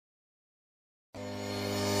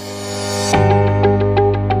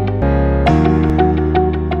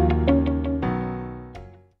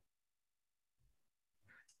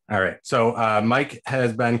So Mike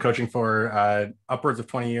has been coaching for upwards of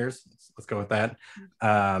 20 years. Let's go with that.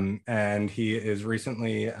 And he is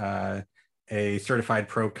recently a certified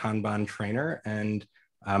pro Kanban trainer. And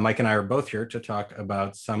Mike and I are both here to talk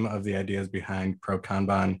about some of the ideas behind pro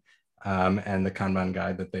Kanban and the Kanban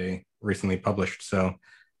guide that they recently published. So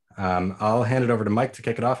I'll hand it over to Mike to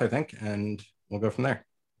kick it off, I think, and we'll go from there.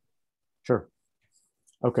 Sure.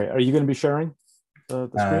 Okay. Are you going to be sharing the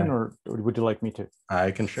screen or would you like me to?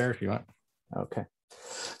 I can share if you want. Okay.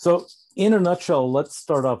 So in a nutshell, let's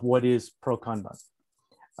start off what is pro Kanban.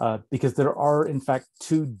 Because there are, in fact,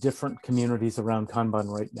 two different communities around Kanban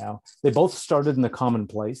right now. They both started in a common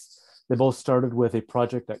place. They both started with a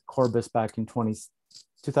project at Corbis back in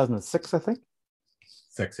 2006, I think?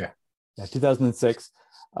 Yeah, 2006,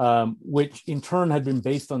 which in turn had been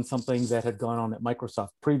based on something that had gone on at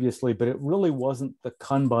Microsoft previously, but it really wasn't the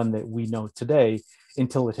Kanban that we know today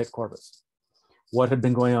until it hit Corbis. What had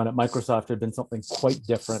been going on at Microsoft had been something quite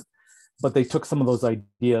different, but they took some of those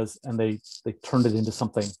ideas and they turned it into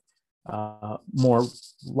something more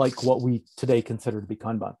like what we today consider to be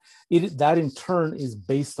Kanban. That in turn is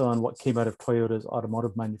based on what came out of Toyota's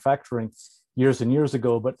automotive manufacturing years and years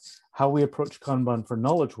ago, but how we approach Kanban for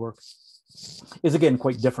knowledge work is again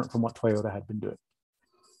quite different from what Toyota had been doing.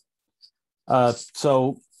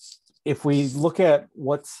 So if we look at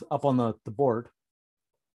what's up on the board,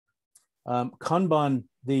 Kanban,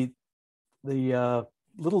 the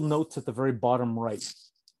little notes at the very bottom right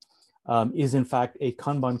is in fact a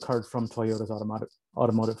Kanban card from Toyota's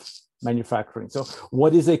automotive manufacturing. So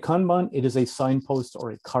what is a Kanban? It is a signpost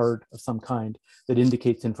or a card of some kind that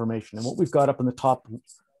indicates information. And what we've got up in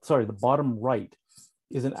the bottom right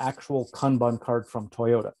is an actual Kanban card from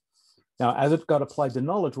Toyota. Now, as it got applied to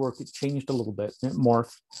knowledge work, it changed a little bit, it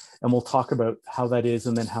morphed, and we'll talk about how that is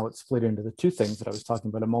and then how it's split into the two things that I was talking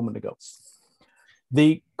about a moment ago.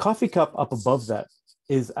 The coffee cup up above that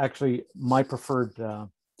is actually my preferred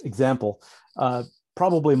example,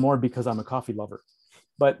 probably more because I'm a coffee lover,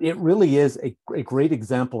 but it really is a great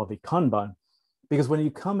example of a Kanban, because when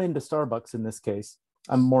you come into Starbucks, in this case,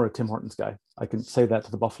 I'm more a Tim Hortons guy. I can say that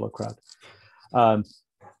to the Buffalo crowd.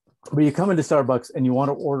 But you come into Starbucks and you want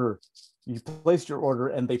to order, you place your order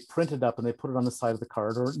and they print it up and they put it on the side of the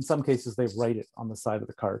card, or in some cases they write it on the side of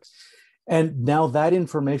the card. And now that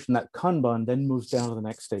information, that Kanban, then moves down to the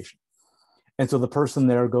next station. And so the person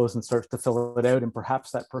there goes and starts to fill it out, and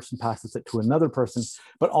perhaps that person passes it to another person,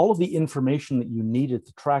 but all of the information that you needed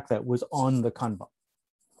to track that was on the Kanban.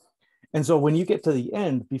 And so when you get to the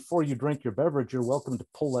end, before you drink your beverage, you're welcome to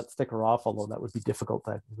pull that sticker off, although that would be difficult,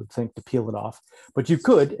 I would think, to peel it off. But you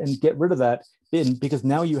could, and get rid of that bin, because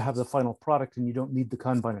now you have the final product and you don't need the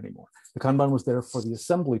Kanban anymore. The Kanban was there for the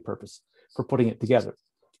assembly purpose, for putting it together.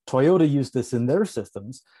 Toyota used this in their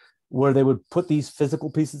systems, where they would put these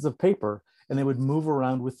physical pieces of paper and they would move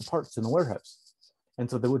around with the parts in the warehouse.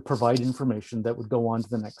 And so they would provide information that would go on to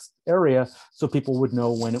the next area, so people would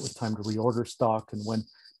know when it was time to reorder stock and when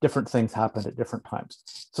different things happened at different times.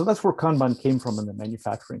 So that's where Kanban came from in the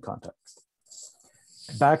manufacturing context.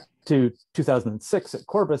 Back to 2006 at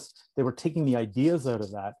Corbis, they were taking the ideas out of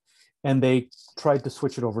that and they tried to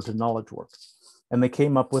switch it over to knowledge work. And they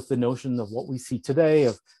came up with the notion of what we see today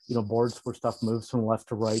of, boards where stuff moves from left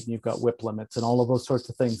to right, and you've got whip limits and all of those sorts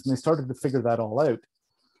of things. And they started to figure that all out.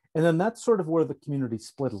 And then that's sort of where the community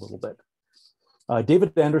split a little bit.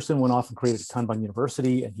 David Anderson went off and created Kanban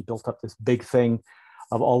University, and he built up this big thing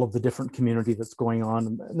of all of the different community that's going on.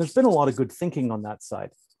 And there's been a lot of good thinking on that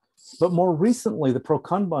side. But more recently, the pro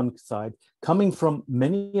Kanban side, coming from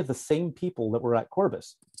many of the same people that were at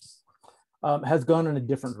Corbis, has gone in a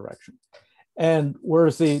different direction. And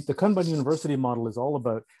whereas the Kanban University model is all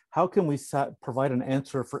about how can we provide an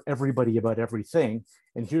answer for everybody about everything,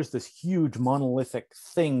 and here's this huge monolithic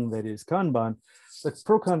thing that is Kanban, the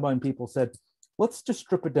pro Kanban people said, let's just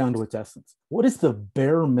strip it down to its essence. What is the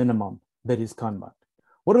bare minimum that is Kanban?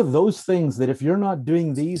 What are those things that if you're not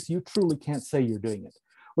doing these, you truly can't say you're doing it?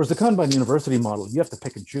 Whereas the Kanban University model, you have to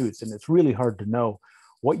pick and choose, and it's really hard to know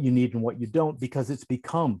what you need and what you don't, because it's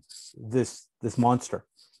become this monster.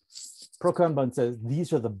 Pro Kanban says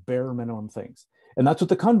these are the bare minimum things. And that's what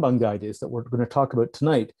the Kanban guide is that we're going to talk about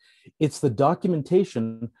tonight. It's the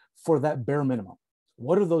documentation for that bare minimum.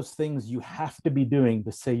 What are those things you have to be doing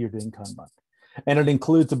to say you're doing Kanban? And it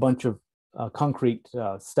includes a bunch of concrete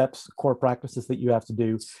steps, core practices that you have to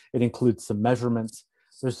do. It includes some measurements.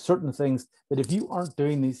 There's certain things that if you aren't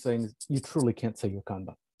doing these things, you truly can't say you're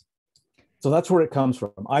Kanban. So that's where it comes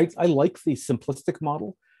from. I like the simplistic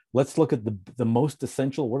model. Let's look at the most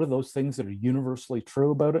essential. What are those things that are universally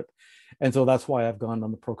true about it? And so that's why I've gone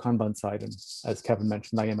on the pro Kanban side. And as Kevin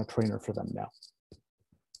mentioned, I am a trainer for them now.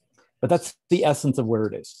 but that's the essence of where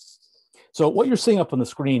it is. So what you're seeing up on the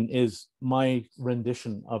screen is my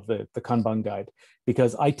rendition of the Kanban guide,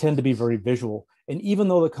 because I tend to be very visual. And even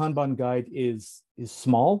though the Kanban guide is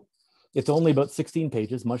small, it's only about 16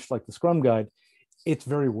 pages, much like the Scrum guide, it's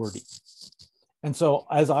very wordy. And so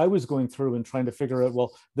as I was going through and trying to figure out,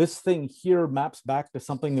 well, this thing here maps back to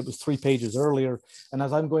something that was 3 pages earlier. And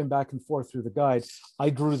as I'm going back and forth through the guide, I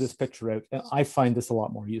drew this picture out, and I find this a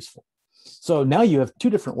lot more useful. So now you have 2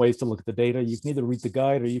 different ways to look at the data. You can either read the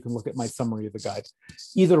guide or you can look at my summary of the guide.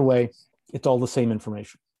 Either way, it's all the same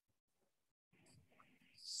information.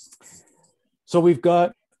 So we've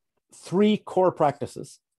got 3 core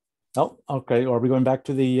practices. Oh, okay. Are we going back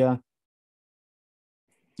to the...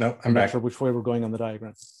 No, I'm back. Not sure which way we're going on the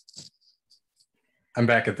diagram. I'm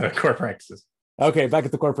back at the core practices. Okay, back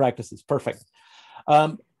at the core practices. Perfect.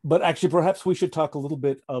 But actually, perhaps we should talk a little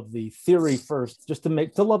bit of the theory first, just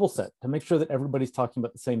to level set, to make sure that everybody's talking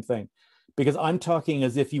about the same thing. Because I'm talking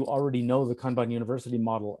as if you already know the Kanban University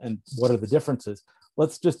model and what are the differences.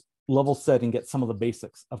 Let's just level set and get some of the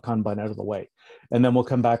basics of Kanban out of the way. And then we'll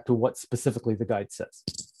come back to what specifically the guide says.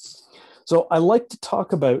 So I like to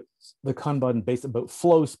talk about the Kanban base, about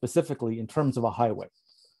flow specifically in terms of a highway.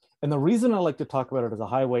 And the reason I like to talk about it as a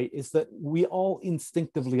highway is that we all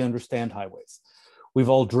instinctively understand highways. We've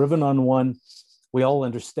all driven on one. We all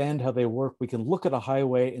understand how they work. We can look at a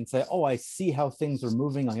highway and say, oh, I see how things are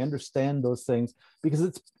moving. I understand those things because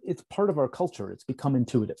it's part of our culture. It's become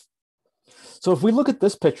intuitive. So if we look at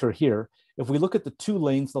this picture here, if we look at the 2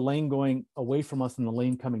 lanes, the lane going away from us and the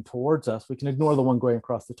lane coming towards us, we can ignore the one going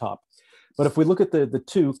across the top. But if we look at the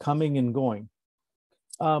 2 coming and going,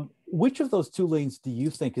 which of those 2 lanes do you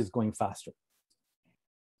think is going faster?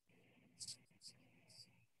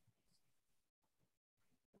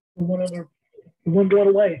 The one going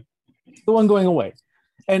away. The one going away.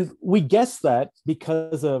 And we guess that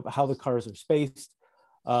because of how the cars are spaced.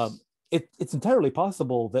 It's entirely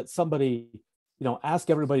possible that somebody, asked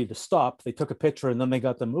everybody to stop. They took a picture and then they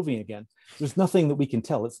got them moving again. There's nothing that we can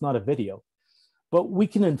tell. It's not a video. But we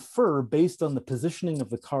can infer based on the positioning of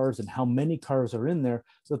the cars and how many cars are in there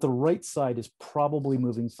that the right side is probably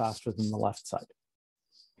moving faster than the left side.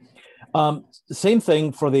 The same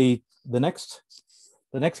thing for the next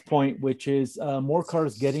point, which is more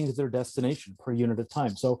cars getting to their destination per unit of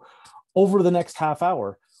time. So over the next half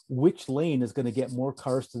hour, which lane is going to get more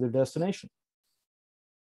cars to their destination?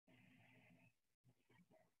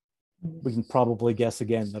 We can probably guess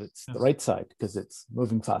again that it's the right side because it's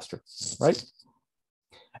moving faster, right?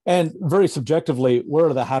 And very subjectively, where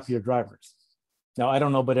are the happier drivers? Now, I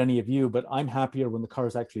don't know about any of you, but I'm happier when the car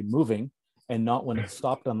is actually moving and not when it's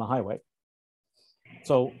stopped on the highway.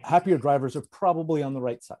 So happier drivers are probably on the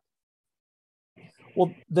right side.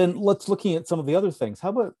 Well, then let's looking at some of the other things. How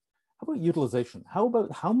about utilization? How about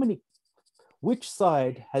which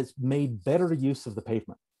side has made better use of the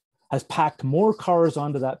pavement, has packed more cars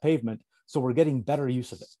onto that pavement, so we're getting better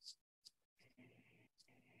use of it?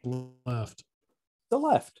 Left. The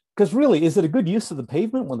left. Because really, is it a good use of the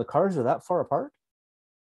pavement when the cars are that far apart?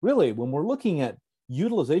 Really, when we're looking at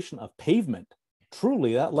utilization of pavement,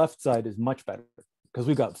 truly that left side is much better because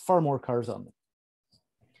we've got far more cars on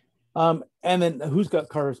them. And then who's got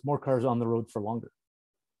more cars on the road for longer?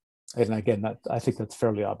 And again, I think that's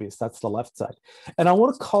fairly obvious. That's the left side. And I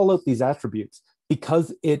want to call out these attributes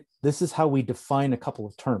because this is how we define a couple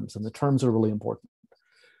of terms, and the terms are really important.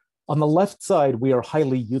 On the left side, we are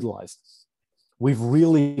highly utilized. We've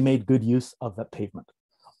really made good use of that pavement.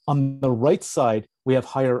 On the right side, we have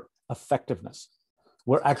higher effectiveness.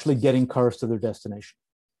 We're actually getting cars to their destination.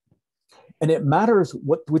 And it matters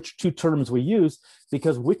which 2 terms we use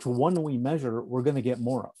because which one we measure, we're going to get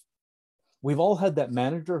more of. We've all had that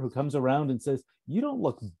manager who comes around and says, you don't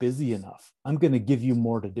look busy enough. I'm going to give you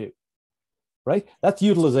more to do, right? That's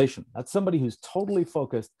utilization. That's somebody who's totally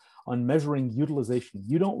focused on measuring utilization.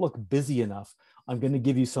 You don't look busy enough. I'm going to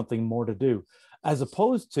give you something more to do, as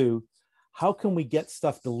opposed to how can we get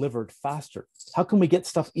stuff delivered faster? How can we get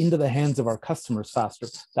stuff into the hands of our customers faster?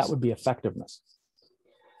 That would be effectiveness.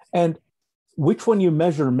 And which one you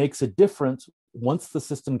measure makes a difference once the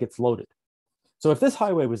system gets loaded. So if this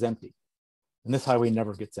highway was empty, and this highway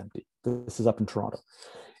never gets empty, this is up in Toronto,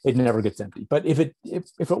 it never gets empty. But if it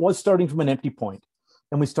was starting from an empty point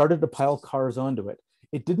and we started to pile cars onto it,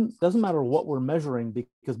 doesn't matter what we're measuring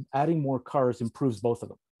because adding more cars improves both of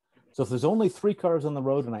them. So if there's only 3 cars on the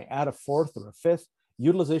road and I add a 4th or a 5th,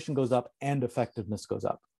 utilization goes up and effectiveness goes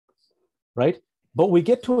up, right? But we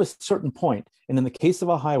get to a certain point, and in the case of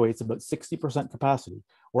a highway, it's about 60% capacity,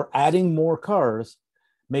 where adding more cars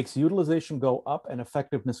makes utilization go up and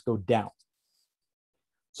effectiveness go down.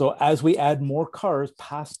 So as we add more cars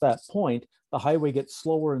past that point, the highway gets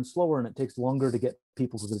slower and slower, and it takes longer to get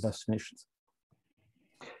people to their destinations.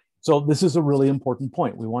 So this is a really important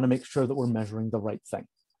point. We want to make sure that we're measuring the right thing.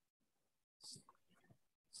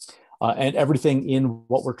 And everything in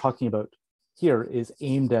what we're talking about here is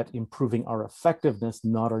aimed at improving our effectiveness,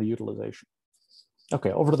 not our utilization.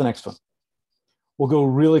 Okay, over to the next one. We'll go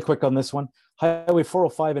really quick on this one. Highway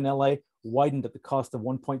 405 in LA widened at the cost of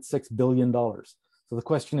 $1.6 billion. So the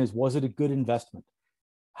question is, was it a good investment?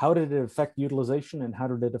 How did it affect utilization, and how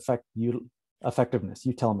did it affect effectiveness?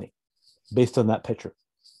 You tell me, based on that picture.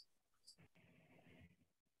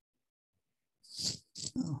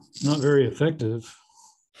 Not very effective.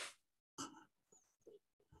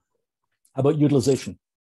 How about utilization?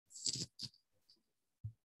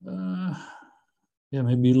 Yeah,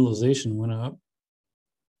 maybe utilization went up.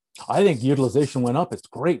 I think utilization went up. It's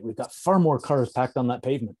great. We've got far more cars packed on that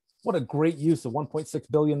pavement. What a great use of $1.6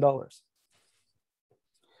 billion.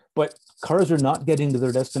 But cars are not getting to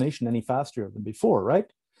their destination any faster than before, right?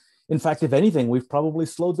 In fact, if anything, we've probably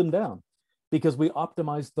slowed them down because we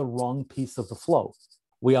optimized the wrong piece of the flow.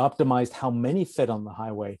 We optimized how many fit on the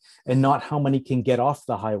highway and not how many can get off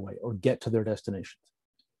the highway or get to their destinations.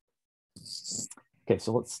 Okay,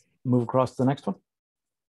 so let's move across to the next one.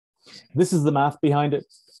 This is the math behind it.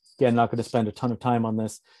 Again, not going to spend a ton of time on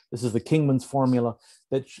this. This is the Kingman's formula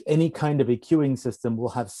that any kind of a queuing system will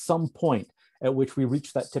have some point at which we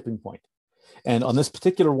reach that tipping point. And on this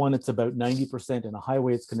particular one, it's about 90%. In a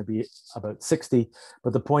highway, it's going to be about 60.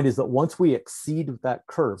 But the point is that once we exceed that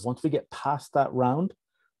curve, once we get past that round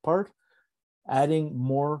part, adding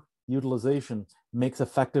more utilization makes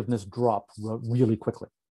effectiveness drop really quickly.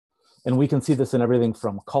 And we can see this in everything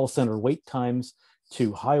from call center wait times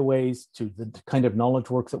to highways to the kind of knowledge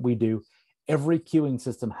work that we do. Every queuing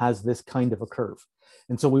system has this kind of a curve.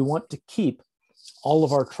 And so we want to keep all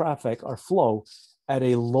of our traffic, our flow, at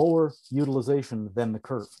a lower utilization than the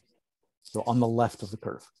curve. So on the left of the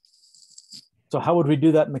curve. So how would we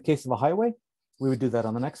do that in the case of a highway? We would do that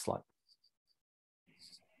on the next slide.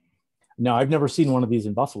 Now, I've never seen one of these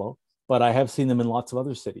in Buffalo, but I have seen them in lots of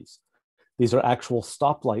other cities. These are actual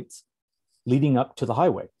stoplights leading up to the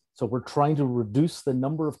highway. So we're trying to reduce the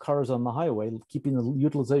number of cars on the highway, keeping the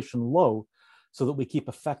utilization low so that we keep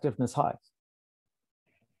effectiveness high.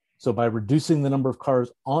 So by reducing the number of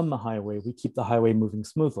cars on the highway, we keep the highway moving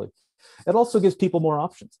smoothly. It also gives people more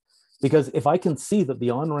options, because if I can see that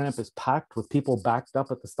the on-ramp is packed with people backed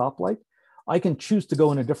up at the stoplight, I can choose to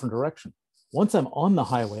go in a different direction. Once I'm on the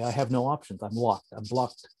highway, I have no options. I'm locked, I'm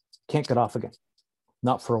blocked, can't get off again,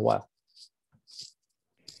 not for a while.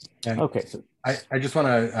 And okay, so I just want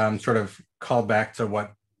to sort of call back to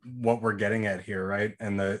what we're getting at here, right?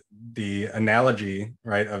 And the analogy,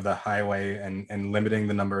 right, of the highway and limiting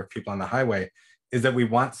the number of people on the highway is that we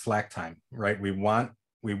want slack time, right?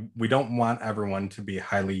 We don't want everyone to be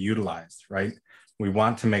highly utilized, right? We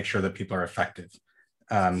want to make sure that people are effective.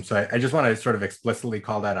 So I just want to sort of explicitly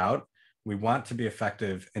call that out. We want to be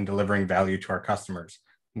effective in delivering value to our customers.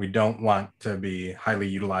 We don't want to be highly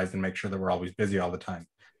utilized and make sure that we're always busy all the time.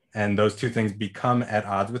 And those two things become at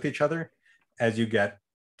odds with each other as you get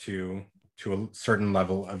to a certain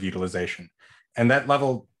level of utilization. And that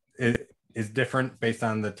level is different based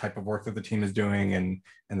on the type of work that the team is doing and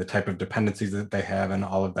the type of dependencies that they have and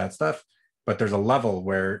all of that stuff. But there's a level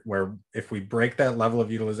where if we break that level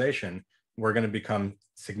of utilization, we're going to become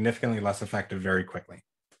significantly less effective very quickly.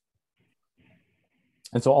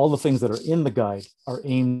 And so all the things that are in the guide are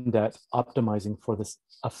aimed at optimizing for this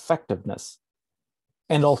effectiveness,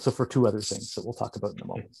 and also for two other things that we'll talk about in a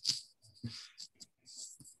moment.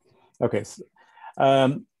 Okay, so,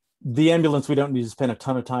 the ambulance we don't need to spend a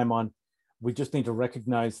ton of time on. We just need to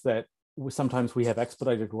recognize that sometimes we have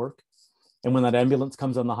expedited work, and when that ambulance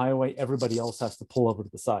comes on the highway, everybody else has to pull over to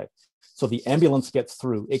the side. So the ambulance gets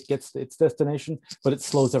through, it gets to its destination, but it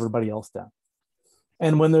slows everybody else down.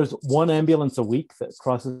 And when there's one ambulance a week that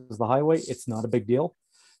crosses the highway, it's not a big deal.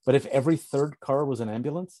 But if every third car was an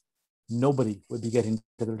ambulance, nobody would be getting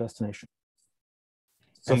to their destination.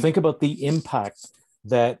 So think about the impact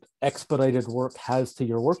that expedited work has to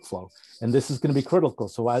your workflow. And this is going to be critical.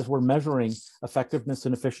 So as we're measuring effectiveness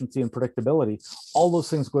and efficiency and predictability, all those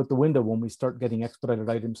things go out the window when we start getting expedited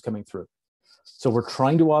items coming through. So we're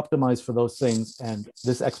trying to optimize for those things, and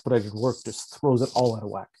this expedited work just throws it all out of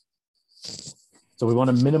whack. So we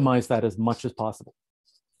want to minimize that as much as possible.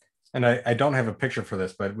 And I don't have a picture for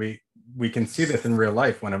this, but we can see this in real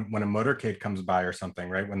life when a motorcade comes by or something,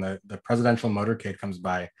 right? When the presidential motorcade comes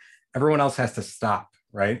by, everyone else has to stop,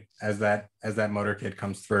 right? As that motorcade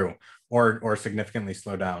comes through, or significantly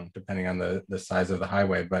slow down, depending on the size of the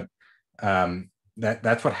highway. But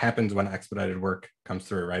that's what happens when expedited work comes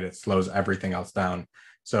through, right? It slows everything else down.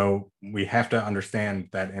 So we have to understand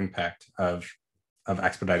that impact of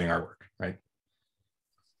expediting our work, right?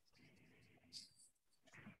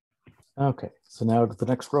 Okay, so now the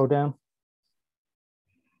next row down.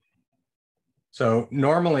 So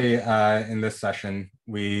normally in this session,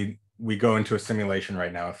 we go into a simulation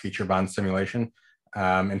right now, a feature bond simulation.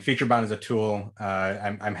 And feature bond is a tool.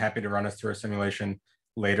 I'm happy to run us through a simulation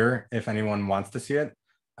later if anyone wants to see it.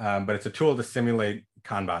 But it's a tool to simulate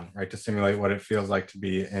Kanban, right? To simulate what it feels like to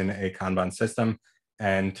be in a Kanban system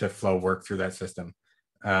and to flow work through that system.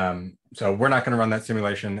 So we're not going to run that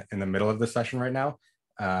simulation in the middle of the session right now,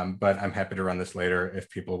 but I'm happy to run this later if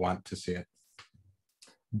people want to see it.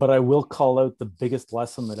 But I will call out the biggest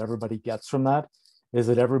lesson that everybody gets from that is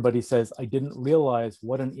that everybody says, I didn't realize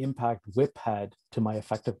what an impact WIP had to my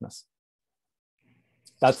effectiveness.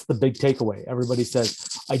 That's the big takeaway. Everybody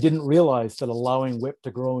says, I didn't realize that allowing WIP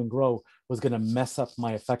to grow and grow was going to mess up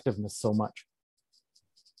my effectiveness so much.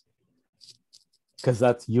 Because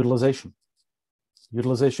that's utilization.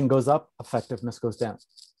 Utilization goes up, effectiveness goes down.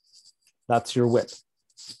 That's your WIP.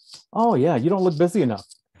 Oh yeah, you don't look busy enough.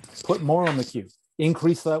 Put more on the queue.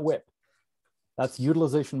 Increase that WIP. That's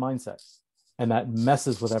utilization mindset. And that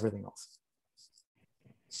messes with everything else.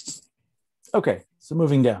 Okay, so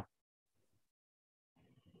moving down.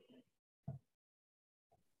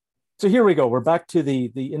 So here we go. We're back to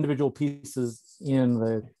the individual pieces in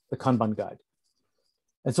the Kanban guide.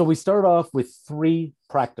 And so we start off with 3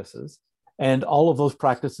 practices, and all of those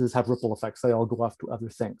practices have ripple effects. They all go off to other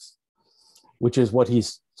things, which is what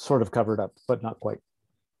he's sort of covered up, but not quite.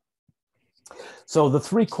 So the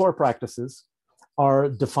 3 core practices are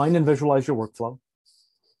define and visualize your workflow,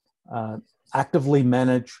 actively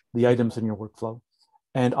manage the items in your workflow,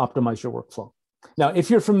 and optimize your workflow. Now, if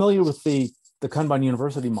you're familiar with the Kanban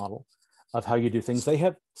University model of how you do things, they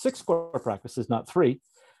have 6 core practices, not 3,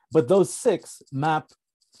 but those 6 map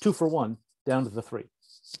 2 for 1 down to the 3.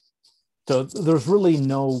 So there's really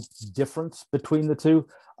no difference between the 2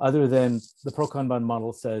 other than the Pro Kanban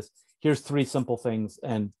model says, here's 3 simple things,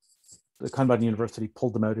 and the Kanban University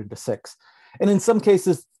pulled them out into 6. And in some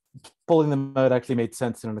cases, pulling them out actually made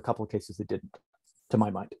sense, and in a couple of cases it didn't, to my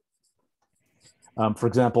mind. For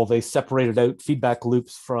example, they separated out feedback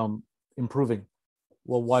loops from improving.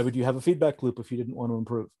 Well, why would you have a feedback loop if you didn't want to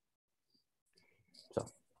improve? So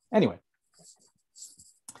anyway,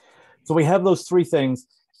 so we have those 3 things,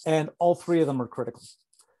 and all 3 of them are critical.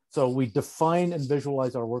 So we define and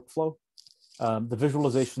visualize our workflow. The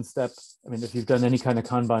visualization step, I mean, if you've done any kind of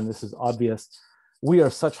Kanban, this is obvious. We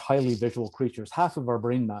are such highly visual creatures. Half of our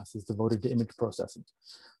brain mass is devoted to image processing.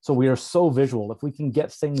 So we are so visual. If we can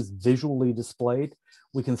get things visually displayed,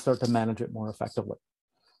 we can start to manage it more effectively.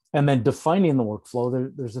 And then defining the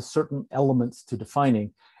workflow, there's a certain elements to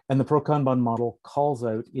defining, and the Pro Kanban model calls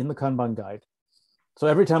out in the Kanban guide. So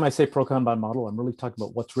every time I say Pro Kanban model, I'm really talking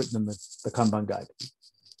about what's written in the Kanban guide.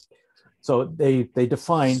 So they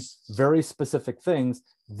define very specific things.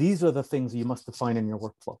 These are the things you must define in your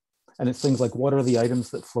workflow. And it's things like, what are the items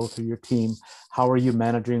that flow through your team? How are you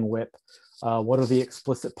managing WIP? What are the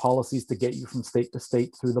explicit policies to get you from state to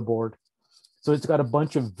state through the board? So it's got a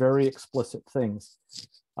bunch of very explicit things.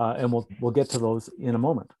 And we'll get to those in a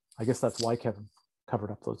moment. I guess that's why Kevin covered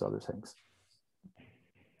up those other things.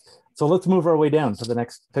 So let's move our way down to the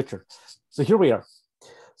next picture. So here we are.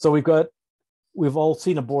 So we've all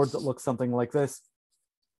seen a board that looks something like this.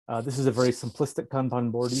 This is a very simplistic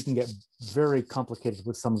Kanban board. You can get very complicated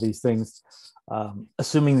with some of these things,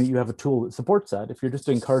 assuming that you have a tool that supports that. If you're just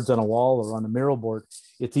doing cards on a wall or on a Miro board,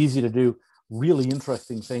 it's easy to do really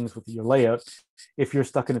interesting things with your layout. If you're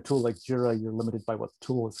stuck in a tool like Jira, you're limited by what the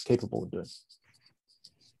tool is capable of doing.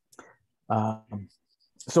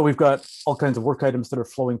 So we've got all kinds of work items that are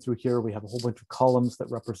flowing through here. We have a whole bunch of columns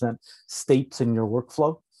that represent states in your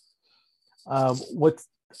workflow.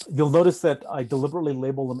 You'll notice that I deliberately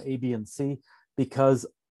label them A, B, and C because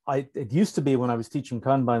it used to be when I was teaching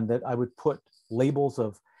Kanban that I would put labels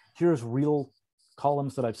of here's real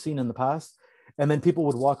columns that I've seen in the past. And then people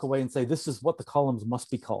would walk away and say, this is what the columns must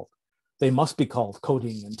be called. They must be called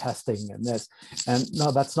coding and testing and this. And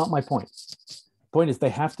no, that's not my point. Point is they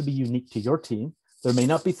have to be unique to your team. There may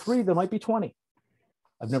not be 3, there might be 20.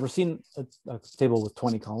 I've never seen a table with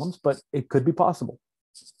 20 columns, but it could be possible.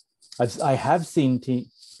 I have seen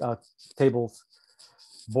tables,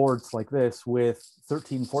 boards like this with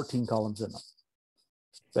 13, 14 columns in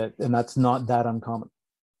them. And that's not that uncommon.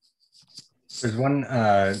 There's one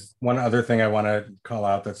other thing I want to call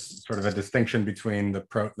out that's sort of a distinction between the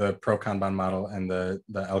Pro Kanban model and the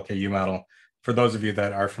LKU model. For those of you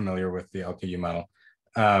that are familiar with the LKU model,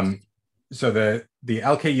 So the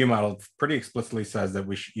LKU model pretty explicitly says that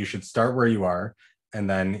you should start where you are and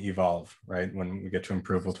then evolve, right? When we get to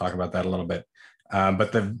improve, we'll talk about that a little bit.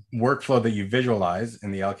 But the workflow that you visualize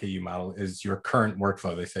in the LKU model is your current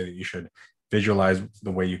workflow. They say that you should visualize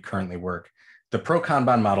the way you currently work. The Pro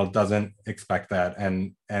Kanban model doesn't expect that,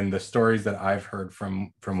 and the stories that I've heard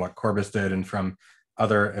from what Corbis did and from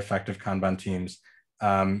other effective Kanban teams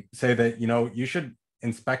say that you should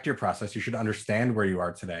inspect your process. You should understand where you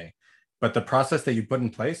are today, but the process that you put in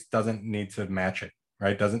place doesn't need to match it,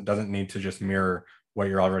 right? Doesn't need to just mirror what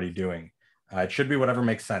you're already doing. It should be whatever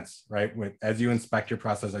makes sense, right? As you inspect your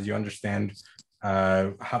process, as you understand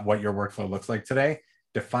what your workflow looks like today,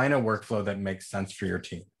 define a workflow that makes sense for your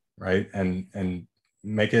team, right? And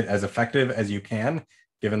make it as effective as you can,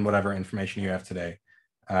 given whatever information you have today.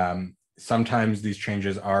 Sometimes these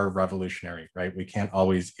changes are revolutionary, right? We can't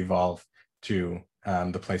always evolve to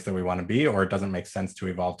the place that we want to be, or it doesn't make sense to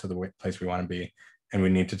evolve to the place we want to be. And we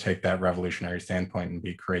need to take that revolutionary standpoint and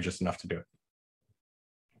be courageous enough to do it.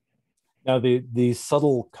 Now, the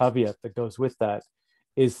subtle caveat that goes with that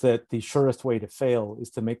is that the surest way to fail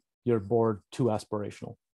is to make your board too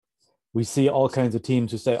aspirational. We see all kinds of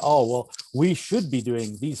teams who say, oh, well, we should be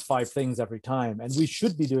doing these 5 things every time, and we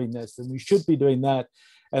should be doing this, and we should be doing that.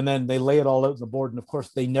 And then they lay it all out on the board. And of course,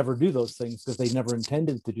 they never do those things because they never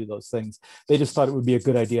intended to do those things. They just thought it would be a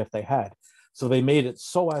good idea if they had. So they made it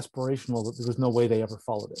so aspirational that there was no way they ever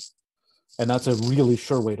followed it. And that's a really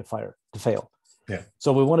sure way to fail. Yeah.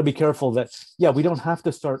 So we want to be careful that, yeah, we don't have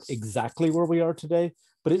to start exactly where we are today,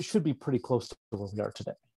 but it should be pretty close to where we are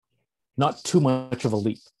today. Not too much of a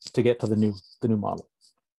leap to get to the new model.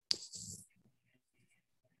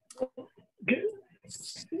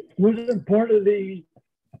 Wasn't part of the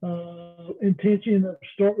intention of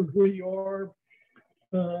start with where you are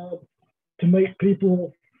to make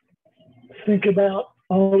people think about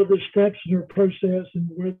all of the steps in their process and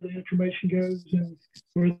where the information goes and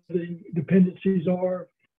where the dependencies are?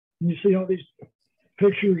 And you see all these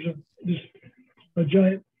pictures of just a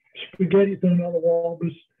giant spaghetti thrown on the wall,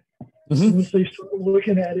 but once they start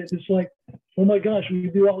looking at it, it's like, oh my gosh, we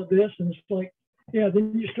do all of this, and it's like, yeah,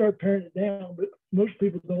 then you start paring it down, but most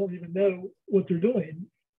people don't even know what they're doing.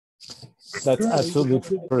 That's absolutely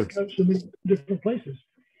true. So many different places.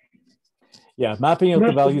 Yeah, mapping out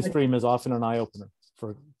the value stream is often an eye-opener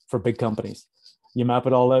for big companies. You map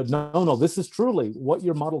it all out. No, this is truly what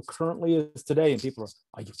your model currently is today. And people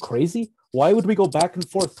are you crazy? Why would we go back and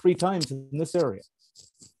forth 3 times in this area?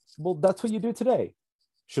 Well, that's what you do today.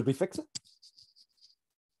 Should we fix it?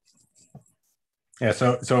 Yeah,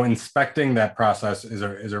 so inspecting that process is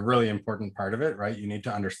a really important part of it, right? You need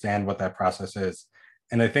to understand what that process is.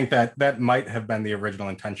 And I think that might have been the original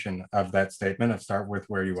intention of that statement of start with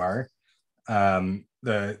where you are.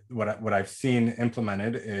 What I've seen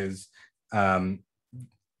implemented is a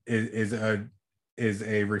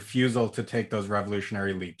refusal to take those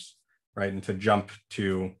revolutionary leaps, right? And to jump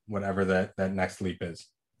to whatever that next leap is.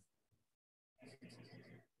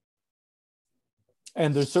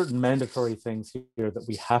 And there's certain mandatory things here that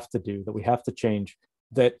we have to do, that we have to change,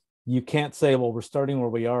 that you can't say, well, we're starting where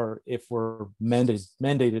we are if we're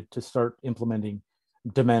mandated to start implementing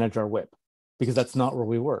to manage our WIP, because that's not where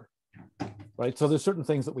we were, right? So there's certain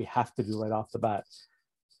things that we have to do right off the bat.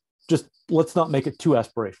 Just let's not make it too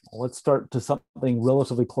aspirational. Let's start to something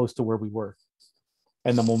relatively close to where we were,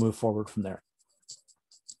 and then we'll move forward from there.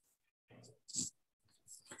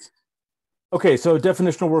 Okay, so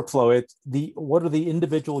definitional workflow. It's what are the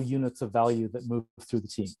individual units of value that move through the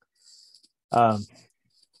team?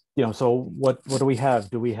 So what do we have?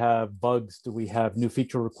 Do we have bugs? Do we have new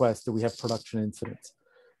feature requests? Do we have production incidents?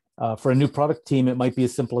 For a new product team, it might be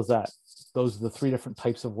as simple as that. Those are the 3 different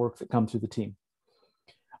types of work that come through the team.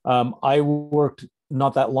 I worked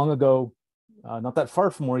not that long ago, not that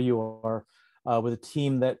far from where you are, with a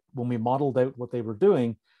team that when we modeled out what they were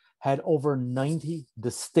doing, had over 90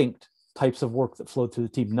 distinct types of work that flowed through the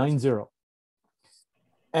team, 90.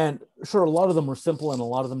 And sure, a lot of them were simple and a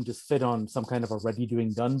lot of them just fit on some kind of a ready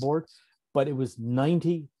doing done board, but it was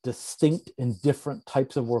 90 distinct and different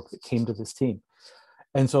types of work that came to this team.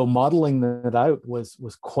 And so modeling that out was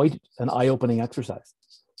quite an eye-opening exercise.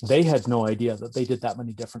 They had no idea that they did that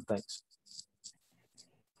many different things.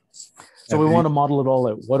 So we want to model it all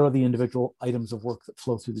out. What are the individual items of work that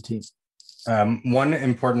flow through the team? One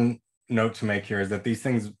important note to make here is that these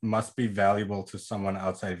things must be valuable to someone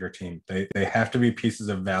outside of your team. They have to be pieces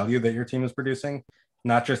of value that your team is producing,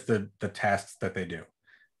 not just the tasks that they do.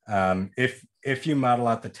 If you model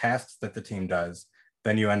out the tasks that the team does,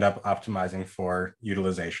 then you end up optimizing for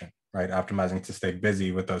utilization, right? Optimizing to stay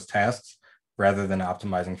busy with those tasks rather than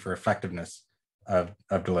optimizing for effectiveness. of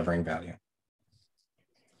delivering value.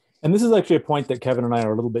 And this is actually a point that Kevin and I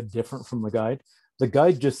are a little bit different from the guide. The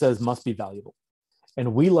guide just says must be valuable.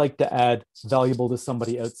 And we like to add valuable to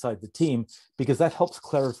somebody outside the team because that helps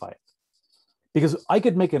clarify it. Because I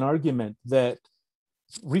could make an argument that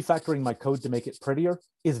refactoring my code to make it prettier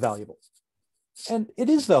is valuable. And it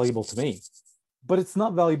is valuable to me, but it's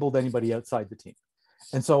not valuable to anybody outside the team.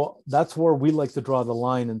 And so that's where we like to draw the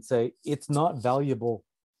line and say it's not valuable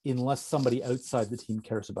unless somebody outside the team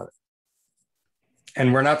cares about it.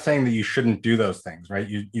 And we're not saying that you shouldn't do those things, right?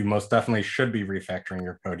 You most definitely should be refactoring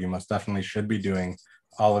your code. You most definitely should be doing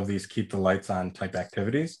all of these keep the lights on type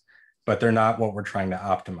activities, but they're not what we're trying to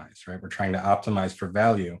optimize, right? We're trying to optimize for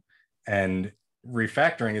value, and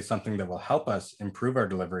refactoring is something that will help us improve our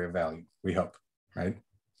delivery of value, we hope, right?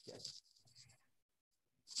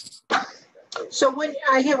 So when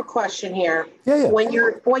I have a question here, Yeah. when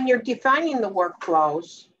you're defining the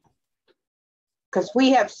workflows, because we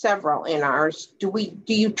have several in ours, do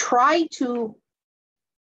you try to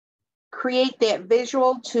create that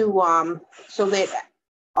visual to so that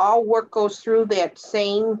all work goes through those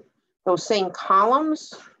same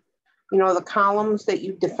columns, the columns that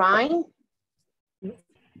you define,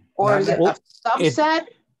 or is it a subset?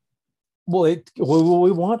 We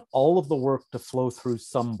want all of the work to flow through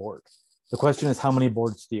some board. The question is, how many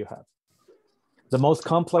boards do you have? The most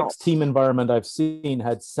complex team environment I've seen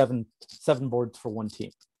had seven boards for one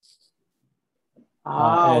team.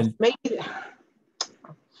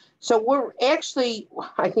 So we're actually,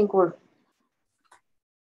 I think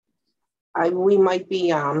we might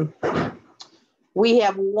be, we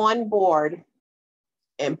have one board,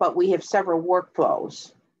 but we have several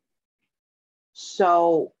workflows.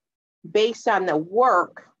 So based on the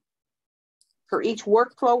work, for each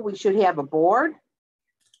workflow, we should have a board.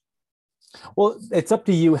 Well, it's up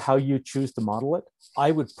to you how you choose to model it.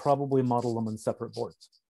 I would probably model them on separate boards.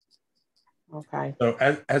 Okay. So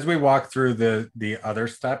as we walk through the other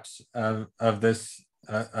steps of this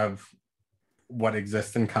of what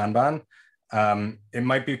exists in Kanban, it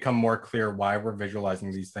might become more clear why we're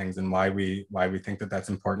visualizing these things and why we think that that's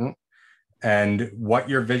important. And what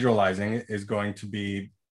you're visualizing is going to be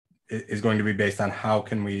based on how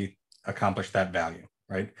can we accomplish that value,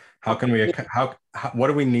 right? How can we what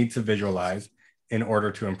do we need to visualize in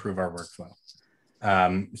order to improve our workflow?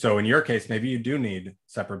 So in your case, maybe you do need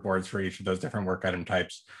separate boards for each of those different work item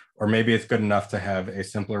types, or maybe it's good enough to have a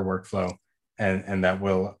simpler workflow and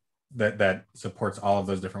that supports all of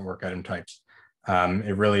those different work item types.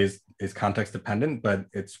 It really is context dependent, but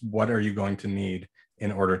it's what are you going to need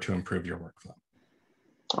in order to improve your workflow?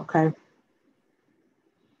 Okay.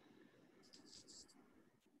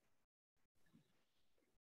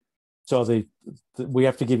 So we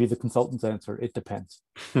have to give you the consultant's answer. It depends.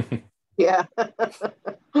 Yeah.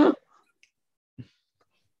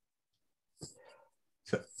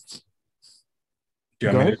 So, do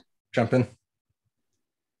you want me to jump in?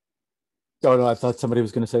 Oh, no, I thought somebody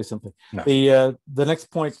was going to say something. No. The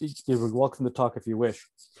next point, you're welcome to talk if you wish,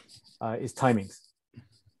 is timings.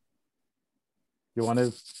 You want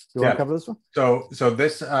to cover this one? So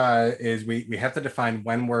this is we have to define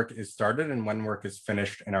when work is started and when work is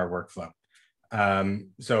finished in our workflow.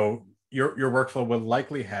 So your workflow will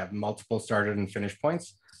likely have multiple started and finished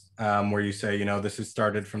points, where you say, this is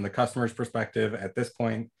started from the customer's perspective at this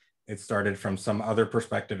point. It started from some other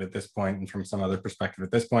perspective at this point, and from some other perspective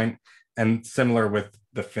at this point, and similar with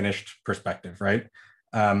the finished perspective, right?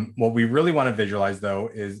 What we really want to visualize though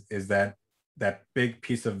is that big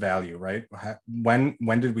piece of value, right? When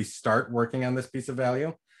did we start working on this piece of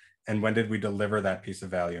value, and when did we deliver that piece of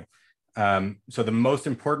value? So the most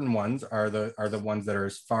important ones are the ones that are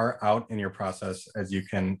as far out in your process as you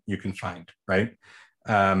can find, right?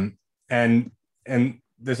 And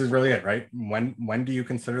this is really it, right? When do you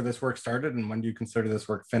consider this work started, and when do you consider this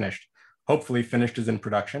work finished? Hopefully finished is in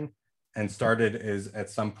production, and started is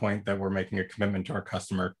at some point that we're making a commitment to our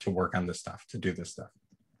customer to work on this stuff, to do this stuff.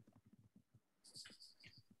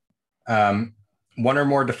 One or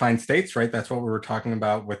more defined states, right? That's what we were talking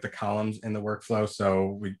about with the columns in the workflow.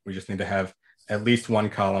 So we just need to have at least one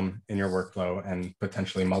column in your workflow and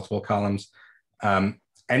potentially multiple columns.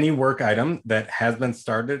 Any work item that has been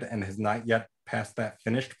started and has not yet passed that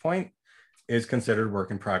finished point is considered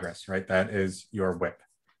work in progress, right? That is your WIP.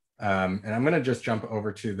 And I'm going to just jump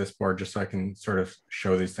over to this board just so I can sort of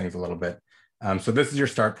show these things a little bit. So this is your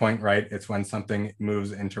start point, right? It's when something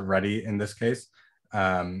moves into ready in this case.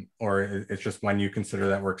 Or it's just when you consider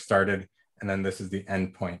that work started, and then this is the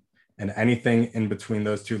end point. And anything in between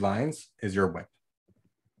those two lines is your WIP.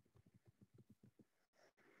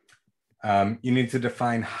 You need to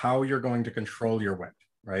define how you're going to control your WIP.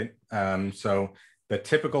 right? So the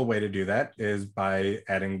typical way to do that is by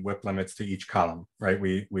adding WIP limits to each column, right?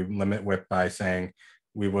 We limit WIP by saying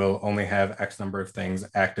we will only have X number of things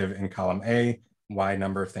active in column A, Y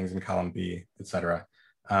number of things in column B, et cetera.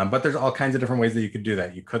 But there's all kinds of different ways that you could do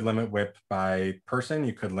that. You could limit WIP by person.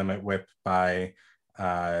 You could limit WIP by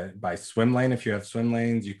swim lane if you have swim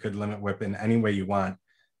lanes. You could limit WIP in any way you want.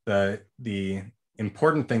 The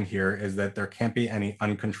important thing here is that there can't be any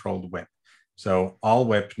uncontrolled WIP. So all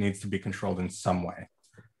WIP needs to be controlled in some way.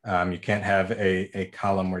 You can't have a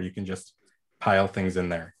column where you can just pile things in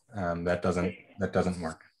there. That doesn't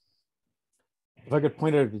work. If I could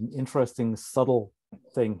point out an interesting subtle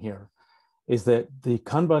thing here, is that the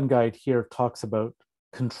Kanban guide here talks about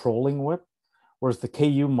controlling WIP, whereas the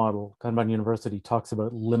KU model, Kanban University, talks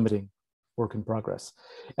about limiting work in progress.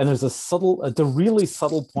 And there's a really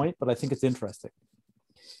subtle point, but I think it's interesting,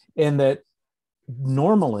 in that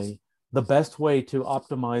normally the best way to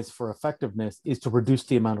optimize for effectiveness is to reduce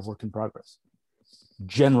the amount of work in progress,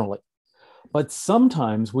 generally. But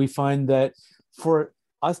sometimes we find that for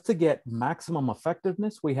us to get maximum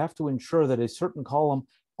effectiveness, we have to ensure that a certain column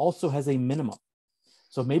also has a minimum.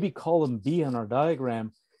 So maybe column B on our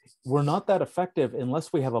diagram, we're not that effective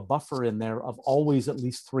unless we have a buffer in there of always at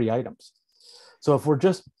least 3 items. So if we're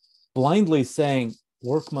just blindly saying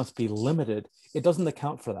work must be limited, it doesn't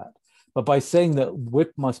account for that. But by saying that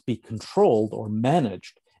WIP must be controlled or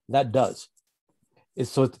managed, that does.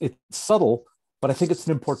 So it's subtle, but I think it's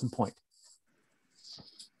an important point.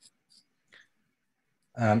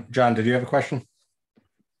 John, did you have a question?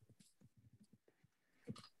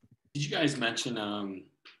 Did you guys mention,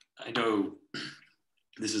 I know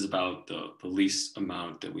this is about the least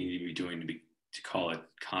amount that we need to be doing to call it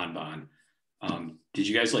Kanban. Did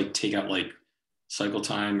you guys like take out like cycle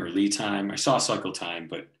time or lead time? I saw cycle time,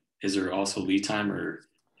 but is there also lead time, or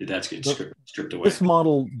did that get stripped away? This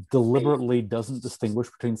model deliberately doesn't distinguish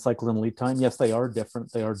between cycle and lead time. Yes, they are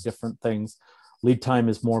different. They are different things. Lead time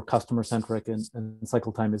is more customer centric and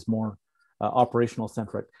cycle time is more operational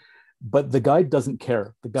centric. But the guide doesn't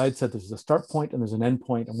care. The guide said there's a start point and there's an end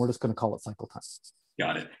point, and we're just going to call it cycle time.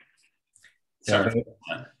 Got it. Sorry.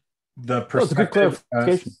 The perspective, it's a good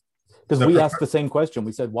clarification, because we asked the same question.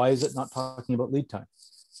 We said, why is it not talking about lead time?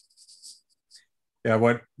 Yeah,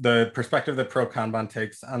 what the perspective that Pro Kanban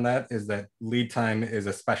takes on that is that lead time is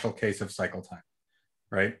a special case of cycle time,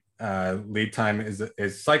 right? Lead time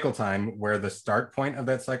is cycle time, where the start point of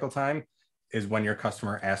that cycle time is when your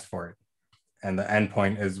customer asked for it, and the end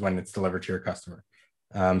point is when it's delivered to your customer.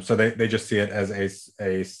 So they just see it as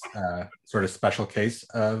a sort of special case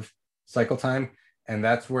of cycle time, and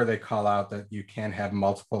that's where they call out that you can have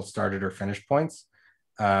multiple started or finished points,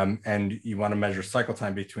 and you want to measure cycle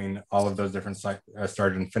time between all of those different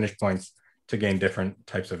started and finished points to gain different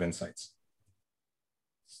types of insights.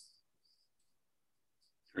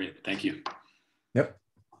 Great, thank you. Yep.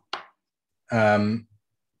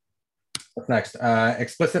 What's next?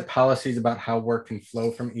 Explicit policies about how work can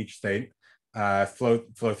flow from each state, flow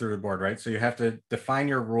through the board, right? So you have to define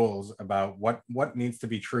your rules about what needs to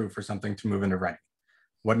be true for something to move into ready,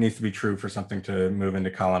 what needs to be true for something to move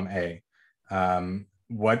into column A,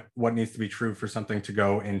 what needs to be true for something to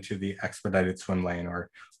go into the expedited swim lane or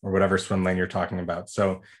whatever swim lane you're talking about.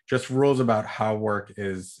 So just rules about how work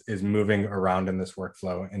is moving around in this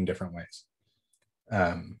workflow in different ways.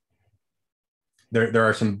 There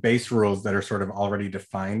are some base rules that are sort of already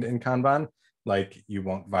defined in Kanban, like you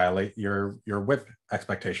won't violate your WIP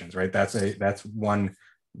expectations, right? That's one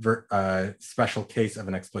special case of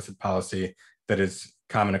an explicit policy that is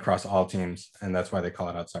common across all teams, and that's why they call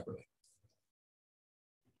it out separately.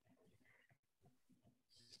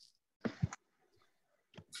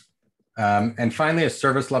 And finally, a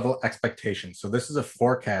service level expectation. So this is a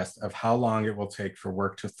forecast of how long it will take for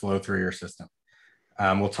work to flow through your system.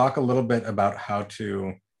 We'll talk a little bit about how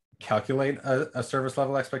to calculate a service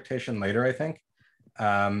level expectation later, I think.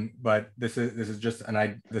 But this is just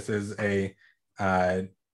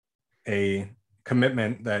a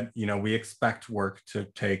commitment that we expect work to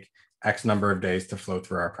take X number of days to flow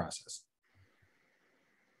through our process.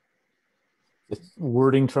 It's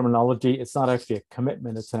wording terminology. It's not actually a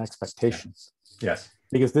commitment, it's an expectation. Yes.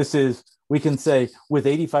 Because we can say with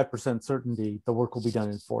 85% certainty, the work will be done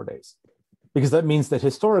in 4 days. Because that means that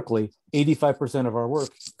historically, 85% of our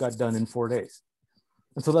work got done in 4 days.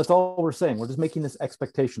 And so that's all we're saying. We're just making this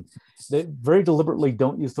expectation. They very deliberately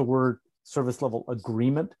don't use the word service level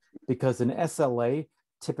agreement, because an SLA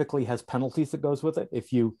typically has penalties that goes with it.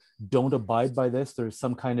 If you don't abide by this, there's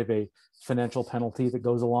some kind of a financial penalty that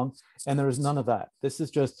goes along, and there is none of that. This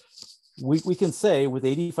is just, we can say with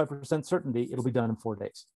 85% certainty, it'll be done in 4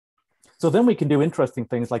 days. So then we can do interesting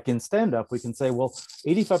things like in stand-up, we can say, well,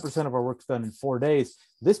 85% of our work's done in 4 days.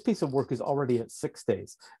 This piece of work is already at 6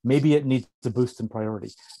 days. Maybe it needs a boost in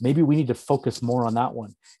priority. Maybe we need to focus more on that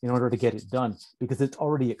one in order to get it done because it's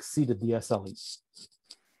already exceeded the SLE.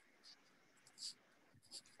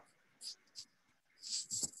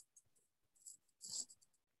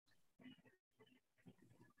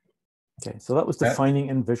 Okay, so that was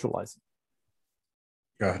defining and visualizing.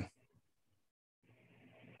 Go ahead.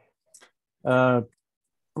 Are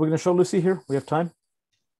we going to show Lucy here? We have time?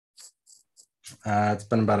 It's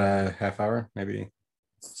been about a half hour, maybe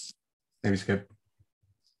skip.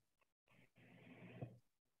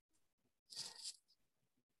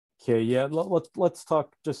 Okay, yeah, let's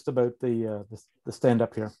talk just about the stand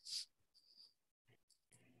up here.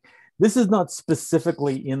 This is not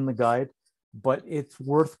specifically in the guide, but it's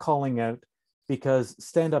worth calling out because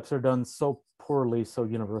stand-ups are done so poorly, so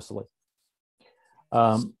universally.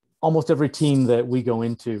 Almost every team that we go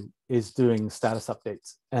into is doing status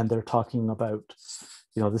updates, and they're talking about,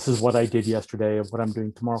 this is what I did yesterday and what I'm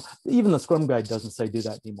doing tomorrow. Even the Scrum Guide doesn't say do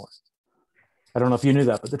that anymore. I don't know if you knew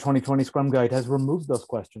that, but the 2020 Scrum Guide has removed those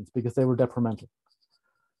questions because they were detrimental.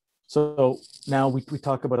 So now we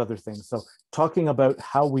talk about other things. So talking about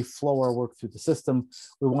how we flow our work through the system,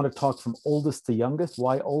 we want to talk from oldest to youngest.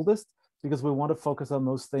 Why oldest? Because we want to focus on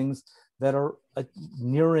those things that are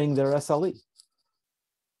nearing their SLE.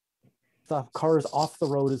 The cars off the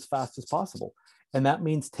road as fast as possible. And that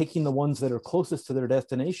means taking the ones that are closest to their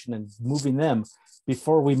destination and moving them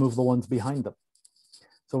before we move the ones behind them.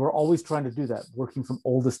 So we're always trying to do that, working from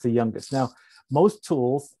oldest to youngest. Now, most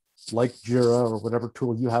tools like Jira or whatever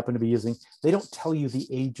tool you happen to be using, they don't tell you the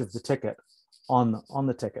age of the ticket on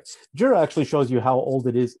the ticket. Jira actually shows you how old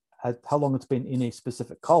it is, how long it's been in a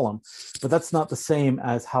specific column, but that's not the same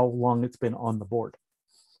as how long it's been on the board.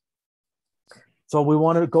 So we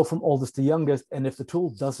want to go from oldest to youngest, and if the tool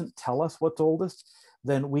doesn't tell us what's oldest,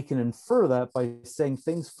 then we can infer that by saying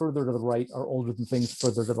things further to the right are older than things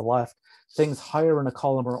further to the left. Things higher in a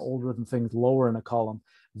column are older than things lower in a column.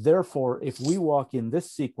 Therefore, if we walk in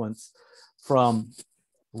this sequence from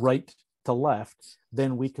right to left,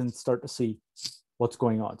 then we can start to see what's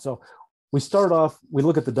going on. So we start off, we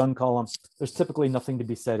look at the done column. There's typically nothing to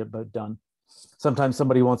be said about done. Sometimes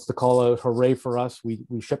somebody wants to call out, hooray for us, we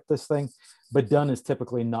ship this thing, but done is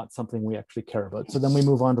typically not something we actually care about. So then we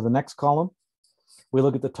move on to the next column. We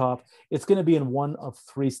look at the top. It's going to be in one of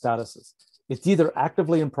 3 statuses. It's either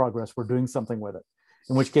actively in progress, we're doing something with it,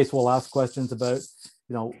 in which case we'll ask questions about,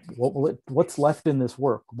 what's left in this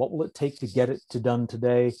work? What will it take to get it to done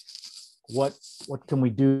today? What can we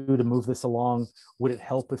do to move this along? Would it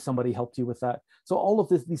help if somebody helped you with that? So all of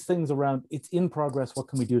these things around, it's in progress. What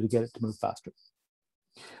can we do to get it to move faster?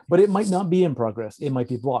 But it might not be in progress. It might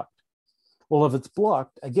be blocked. Well, if it's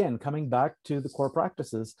blocked, again, coming back to the core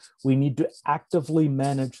practices, we need to actively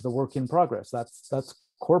manage the work in progress. That's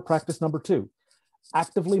core practice number 2.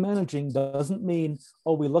 Actively managing doesn't mean,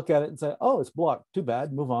 oh, we look at it and say, oh, it's blocked. Too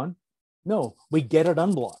bad, move on. No, we get it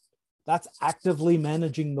unblocked. That's actively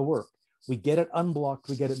managing the work. We get it unblocked,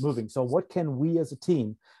 we get it moving. So what can we as a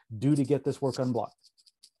team do to get this work unblocked?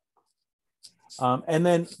 And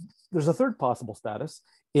then there's a third possible status.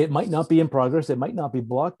 It might not be in progress. It might not be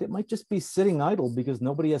blocked. It might just be sitting idle because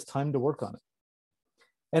nobody has time to work on it.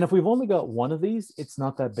 And if we've only got one of these, it's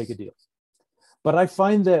not that big a deal. But I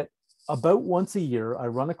find that about once a year, I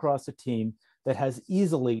run across a team that has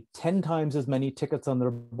easily 10 times as many tickets on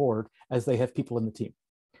their board as they have people in the team.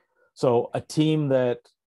 So a team that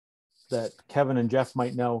Kevin and Jeff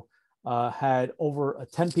might know had over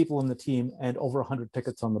 10 people in the team and over 100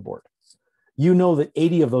 tickets on the board. You know that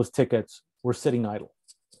 80 of those tickets were sitting idle.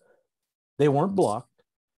 They weren't blocked,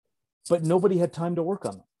 but nobody had time to work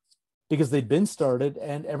on them because they'd been started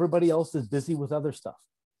and everybody else is busy with other stuff.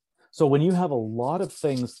 So when you have a lot of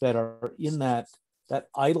things that are in that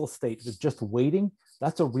idle state that's just waiting,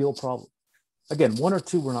 that's a real problem. Again, 1 or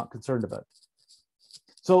 2 we're not concerned about.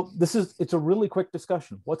 So it's a really quick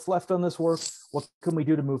discussion. What's left on this work? What can we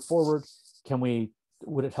do to move forward?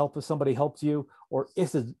 Would it help if somebody helped you? Or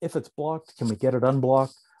if it's blocked, can we get it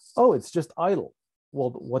unblocked? Oh, it's just idle.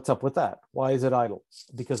 Well, what's up with that? Why is it idle?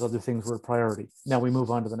 Because other things were a priority. Now we move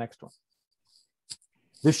on to the next one.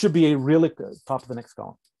 This should be a really good top of the next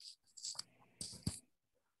column.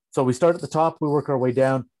 So we start at the top, we work our way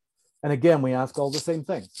down. And again, we ask all the same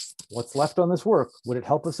things. What's left on this work? Would it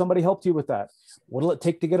help if somebody helped you with that? What'll it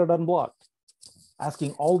take to get it unblocked?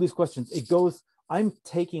 Asking all these questions. I'm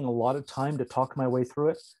taking a lot of time to talk my way through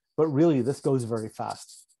it, but really this goes very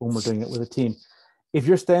fast when we're doing it with a team. If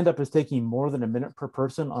your stand-up is taking more than a minute per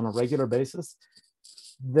person on a regular basis,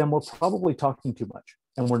 then we're probably talking too much.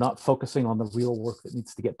 and we're not focusing on the real work that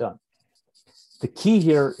needs to get done. The key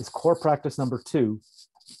here is core practice number 2,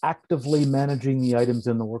 actively managing the items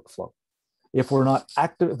in the workflow. If we're not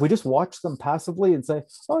active, if we just watch them passively and say,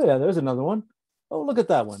 oh yeah, there's another one. Oh, look at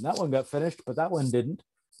that one. That one got finished, but that one didn't.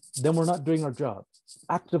 Then we're not doing our job.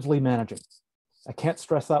 Actively managing. I can't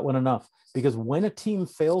stress that one enough, because when a team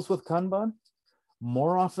fails with Kanban,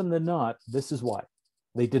 more often than not, this is why.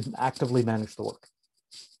 They didn't actively manage the work.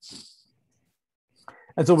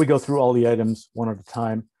 And so we go through all the items one at a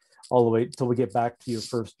time, all the way until we get back to your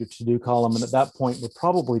to-do column. And at that point, we're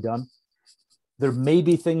probably done. There may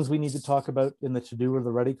be things we need to talk about in the to-do or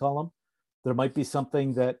the ready column. There might be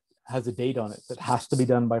something that has a date on it that has to be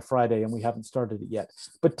done by Friday and we haven't started it yet.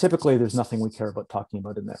 But typically there's nothing we care about talking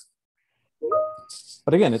about in there.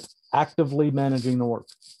 But again, it's actively managing the work.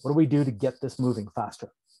 What do we do to get this moving faster?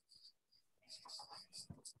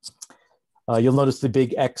 You'll notice the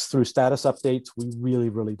big X through status updates. We really,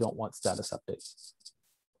 really don't want status updates,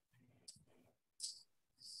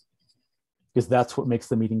 because that's what makes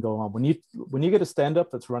the meeting go on. When you get a stand-up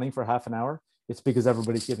that's running for half an hour, it's because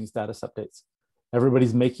everybody's giving status updates.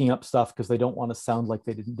 Everybody's making up stuff because they don't want to sound like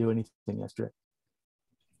they didn't do anything yesterday.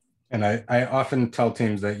 And I often tell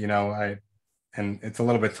teams that, and it's a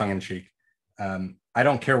little bit tongue-in-cheek, I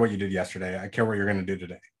don't care what you did yesterday. I care what you're going to do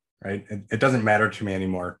today, right? It doesn't matter to me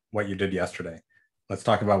anymore what you did yesterday. Let's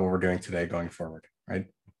talk about what we're doing today going forward, right?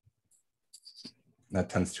 That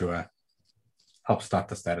tends to help stop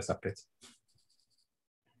the status updates.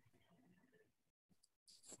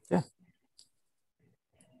 Yeah.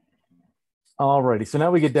 Alrighty, so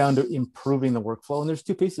now we get down to improving the workflow, and there's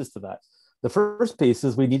 2 pieces to that. The first piece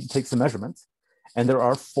is we need to take some measurements, and there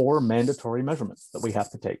are 4 mandatory measurements that we have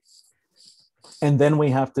to take. And then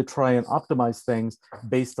we have to try and optimize things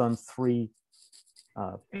based on 3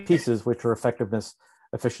 pieces, which are effectiveness,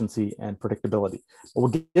 efficiency, and predictability. But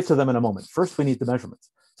we'll get to them in a moment. First, we need the measurements.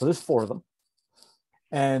 So there's 4 of them,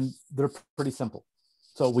 and they're pretty simple.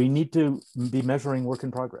 So we need to be measuring work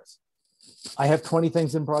in progress. I have 20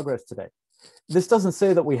 things in progress today. This doesn't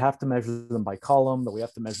say that we have to measure them by column, that we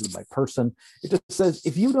have to measure them by person. It just says,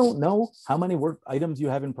 if you don't know how many work items you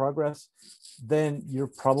have in progress, then you're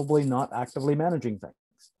probably not actively managing things.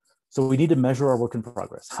 So we need to measure our work in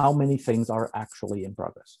progress. How many things are actually in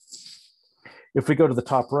progress? If we go to the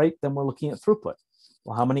top right, then we're looking at throughput.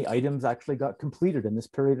 Well, how many items actually got completed in this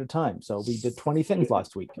period of time? So we did 20 things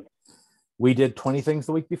last week. We did 20 things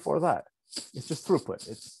the week before that. It's just throughput.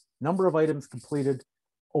 It's number of items completed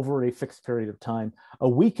over a fixed period of time. A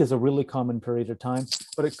week is a really common period of time,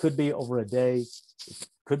 but it could be over a day. It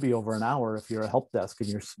could be over an hour if you're a help desk and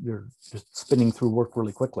you're just spinning through work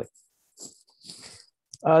really quickly.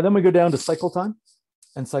 Then we go down to cycle time,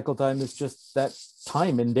 and cycle time is just that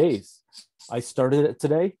time in days. I started it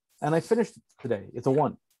today and I finished it today. It's a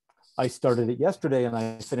 1. I started it yesterday and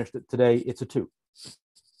I finished it today. It's a 2.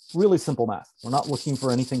 Really simple math. We're not looking for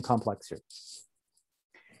anything complex here.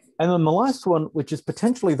 And then the last one, which is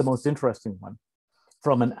potentially the most interesting one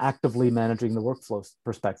from an actively managing the workflow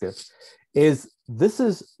perspective, is this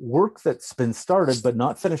is work that's been started but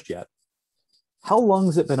not finished yet. How long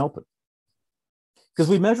has it been open? Because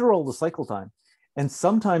we measure all the cycle time, and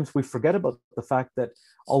sometimes we forget about the fact that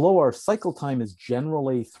although our cycle time is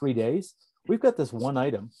generally 3 days, we've got this one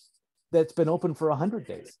item that's been open for 100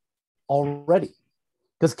 days already.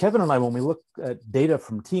 Because Kevin and I, when we look at data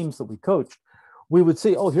from teams that we coach, we would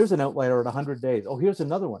say, oh, here's an outlier at 100 days. Oh, here's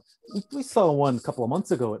another one. We saw one a couple of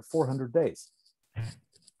months ago at 400 days.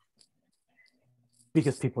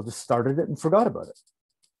 Because people just started it and forgot about it.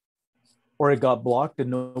 Or it got blocked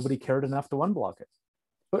and nobody cared enough to unblock it.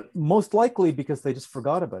 But most likely because they just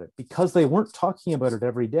forgot about it. Because they weren't talking about it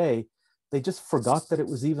every day, they just forgot that it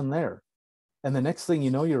was even there. And the next thing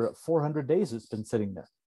you know, you're at 400 days it's been sitting there.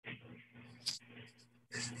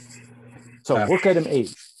 So work item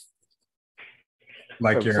age.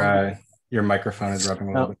 Like your microphone is rubbing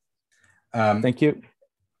a little bit. Thank you.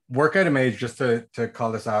 Work item age, just to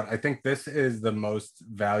call this out, I think this is the most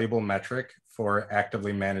valuable metric for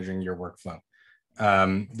actively managing your workflow.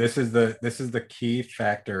 This is the key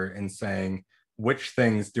factor in saying, which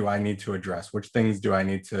things do I need to address? Which things do I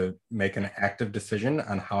need to make an active decision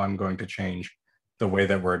on how I'm going to change the way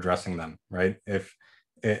that we're addressing them, right?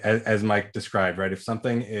 As Mike described, right? If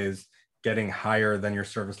something is getting higher than your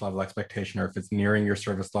service level expectation, or if it's nearing your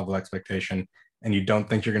service level expectation and you don't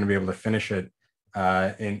think you're going to be able to finish it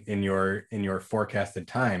in your forecasted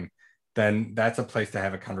time, then that's a place to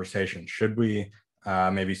have a conversation. Should we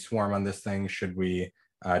maybe swarm on this thing? Should we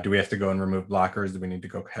do we have to go and remove blockers? Do we need to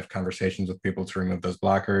go have conversations with people to remove those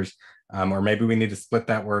blockers? Or maybe we need to split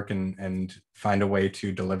that work and find a way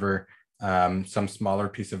to deliver some smaller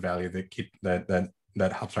piece of value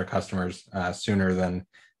that helps our customers sooner than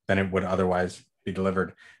it would otherwise be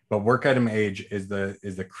delivered. But work item age is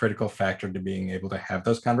the critical factor to being able to have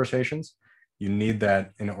those conversations. You need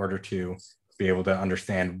that in order to be able to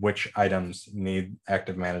understand which items need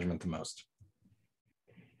active management the most.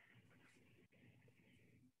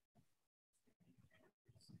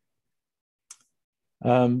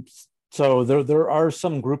 So there are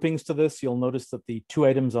some groupings to this. You'll notice that the 2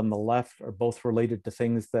 items on the left are both related to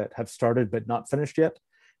things that have started but not finished yet.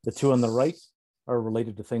 The 2 on the right are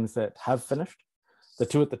related to things that have finished. The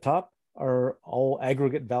 2 at the top are all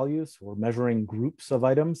aggregate values. We're measuring groups of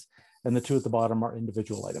items, and the 2 at the bottom are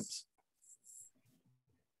individual items.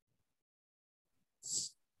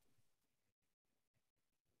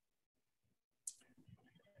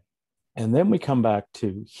 And then we come back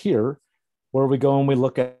to here, where we go and we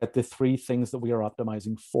look at the 3 things that we are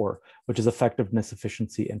optimizing for, which is effectiveness,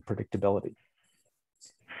 efficiency, and predictability.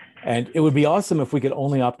 And it would be awesome if we could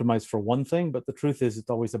only optimize for one thing, but the truth is it's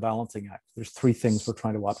always a balancing act. There's 3 things we're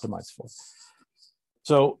trying to optimize for.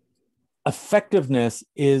 So effectiveness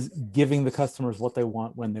is giving the customers what they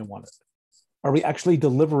want when they want it. Are we actually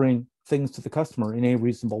delivering things to the customer in a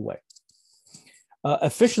reasonable way?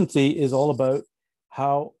 Efficiency is all about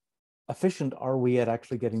how efficient are we at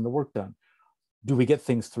actually getting the work done? Do we get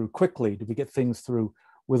things through quickly? Do we get things through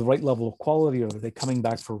with the right level of quality, or are they coming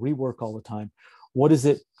back for rework all the time? What is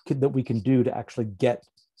it that we can do to actually get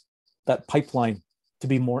that pipeline to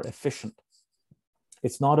be more efficient?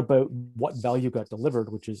 It's not about what value got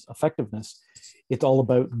delivered, which is effectiveness. It's all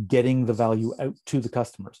about getting the value out to the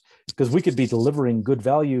customers, because we could be delivering good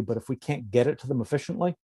value, but if we can't get it to them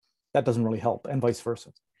efficiently, that doesn't really help, and vice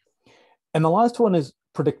versa. And the last one is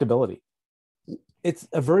predictability. It's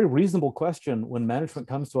a very reasonable question when management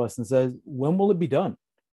comes to us and says, when will it be done?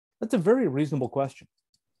 That's a very reasonable question.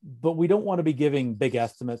 But we don't want to be giving big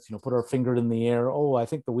estimates, put our finger in the air. Oh, I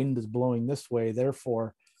think the wind is blowing this way,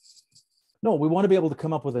 therefore. No, we want to be able to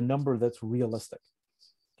come up with a number that's realistic.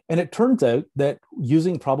 And it turns out that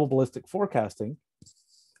using probabilistic forecasting,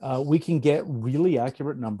 we can get really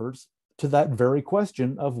accurate numbers to that very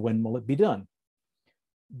question of when will it be done.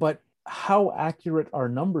 But how accurate our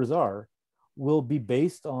numbers are will be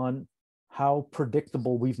based on how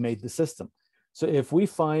predictable we've made the system. So if we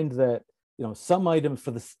find that some items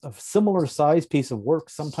for a similar size piece of work,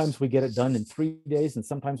 sometimes we get it done in 3 days and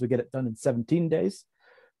sometimes we get it done in 17 days,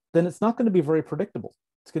 then it's not going to be very predictable.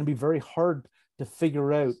 It's going to be very hard to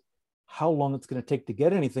figure out how long it's going to take to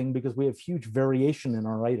get anything, because we have huge variation in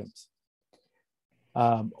our items.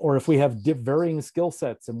 Or if we have varying skill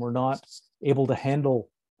sets and we're not able to handle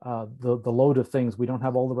the load of things, we don't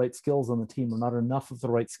have all the right skills on the team, or not enough of the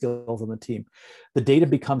right skills on the team, the data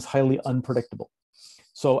becomes highly unpredictable.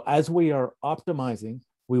 So as we are optimizing,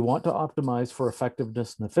 we want to optimize for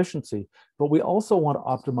effectiveness and efficiency, but we also want to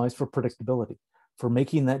optimize for predictability, for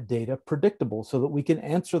making that data predictable so that we can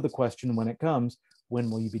answer the question when it comes, when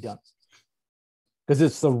will you be done? Because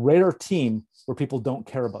it's the rare team where people don't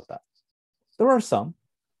care about that. There are some.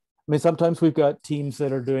 I mean, sometimes we've got teams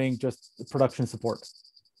that are doing just production support,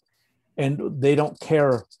 and they don't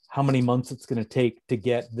care how many months it's going to take to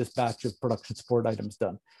get this batch of production support items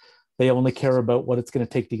done. They only care about what it's going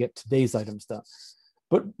to take to get today's items done.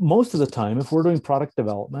 But most of the time, if we're doing product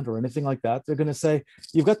development or anything like that, they're going to say,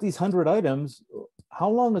 you've got these 100 items. How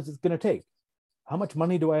long is it going to take? How much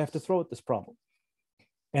money do I have to throw at this problem?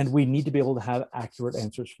 And we need to be able to have accurate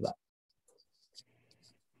answers for that.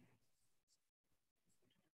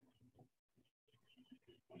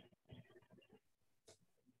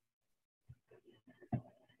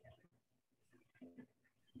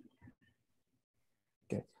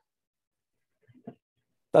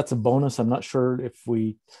 That's a bonus. I'm not sure if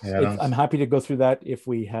I'm happy to go through that if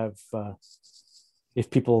we have, if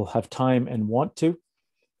people have time and want to,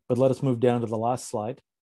 but let us move down to the last slide.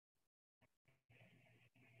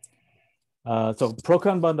 So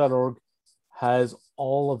prokanban.org has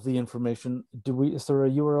all of the information. Is there a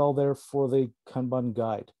URL there for the Kanban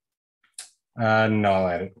guide? No, I'll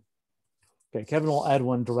add it. Okay, Kevin will add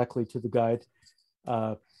one directly to the guide.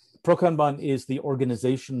 ProKanban is the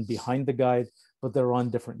organization behind the guide, but they're on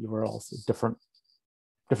different URLs, different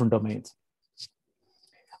domains.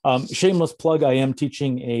 Shameless plug, I am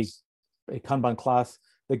teaching a Kanban class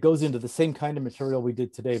that goes into the same kind of material we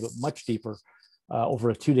did today, but much deeper over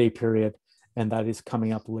a 2-day period, and that is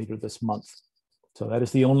coming up later this month. So that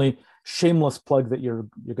is the only shameless plug that you're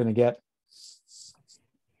going to get.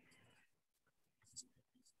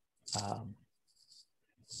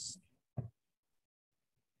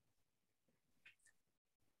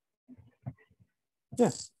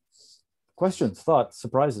 Yeah. Questions, thoughts,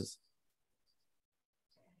 surprises?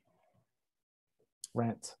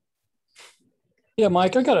 rants. Yeah,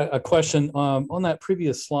 Mike, I got a question on that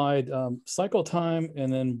previous slide, cycle time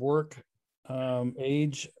and then work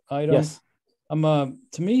age item. Yes. To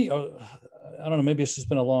me, I don't know, maybe it's just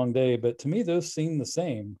been a long day, but to me, those seem the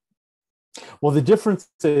same. Well, the difference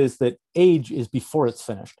is that age is before it's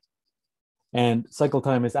finished and cycle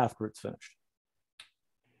time is after it's finished.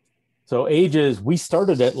 So age is, we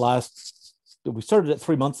started it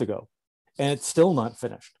 3 months ago and it's still not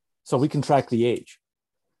finished. So we can track the age.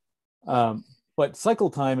 But cycle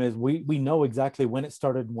time is we know exactly when it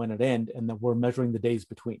started and when it ended, and that we're measuring the days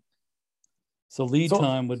between. So lead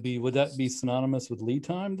time would that be synonymous with lead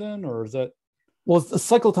time then, or is that? Well, the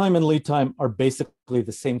cycle time and lead time are basically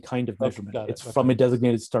the same kind of measurement. Okay, it's from a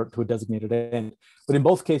designated start to a designated end. But in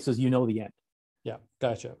both cases, you know the end. Yeah,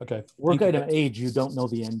 gotcha. Okay. Work item age, you don't know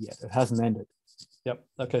the end yet. It hasn't ended. Yep.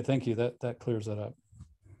 Okay, thank you. That clears that up.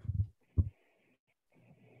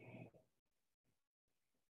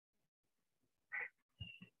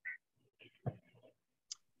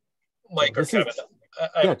 Mike or Kevin,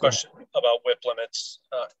 I have a question about WIP limits.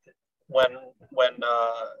 When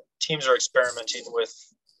teams are experimenting with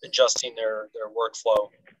adjusting their workflow,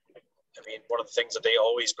 I mean, one of the things that they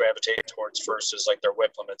always gravitate towards first is like their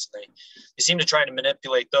WIP limits. And they seem to try to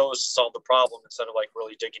manipulate those to solve the problem instead of like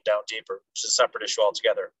really digging down deeper, which is a separate issue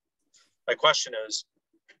altogether. My question is,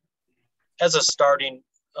 as a starting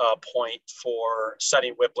point for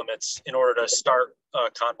setting WIP limits in order to start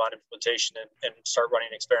Kanban implementation and start running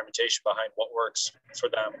experimentation behind what works for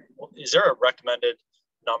them, is there a recommended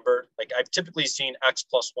number? Like I've typically seen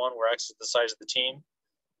X+1, where X is the size of the team.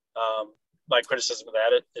 My criticism of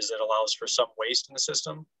that is it allows for some waste in the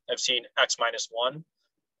system. I've seen X-1,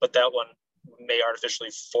 but that one may artificially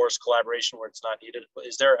force collaboration where it's not needed.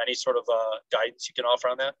 Is there any sort of guidance you can offer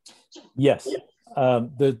on that? Yes.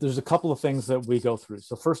 There's a couple of things that we go through.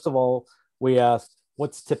 So first of all, we ask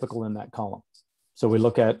what's typical in that column. So we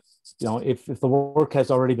look at, if the work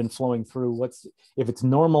has already been flowing through, if it's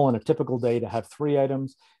normal on a typical day to have 3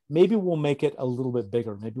 items, maybe we'll make it a little bit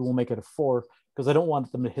bigger. Maybe we'll make it a 4, because I don't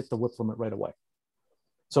want them to hit the WIP limit right away.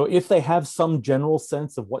 So if they have some general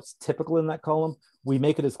sense of what's typical in that column, we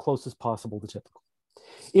make it as close as possible to typical.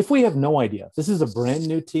 If we have no idea, this is a brand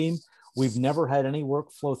new team, we've never had any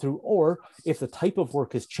work flow through, or if the type of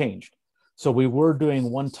work has changed. So we were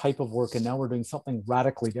doing one type of work and now we're doing something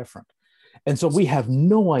radically different. And so we have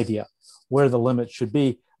no idea where the limit should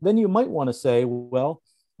be. Then you might want to say, well,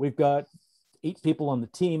 we've got 8 people on the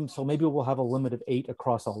team, so maybe we'll have a limit of 8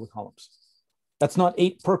 across all the columns. That's not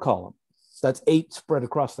 8 per column. That's 8 spread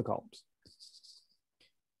across the columns.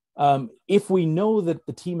 If we know that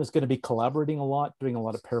the team is going to be collaborating a lot, doing a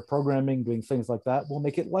lot of pair programming, doing things like that, we'll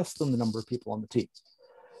make it less than the number of people on the team.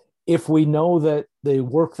 If we know that the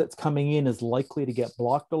work that's coming in is likely to get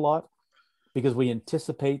blocked a lot, because we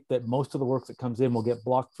anticipate that most of the work that comes in will get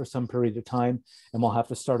blocked for some period of time and we'll have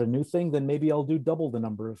to start a new thing, then maybe I'll do double the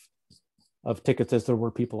number of tickets as there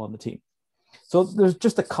were people on the team. So there's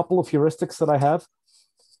just a couple of heuristics that I have,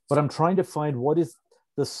 but I'm trying to find what is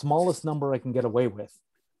the smallest number I can get away with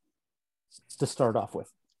to start off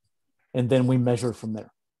with. And then we measure from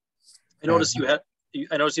there. I noticed you had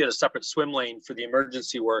a separate swim lane for the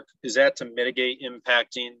emergency work. Is that to mitigate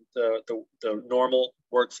impacting the normal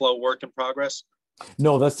workflow work in progress?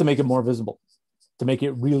 No, that's to make it more visible, to make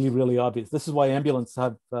it really, really obvious. This is why ambulance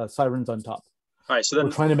have sirens on top. All right, so then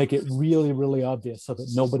we're trying to make it really, really obvious so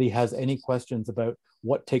that nobody has any questions about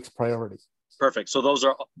what takes priority. Perfect. So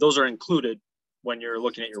those are included when you're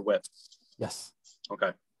looking at your WIP. Yes.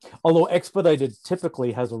 Okay. Although expedited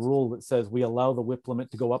typically has a rule that says we allow the WIP limit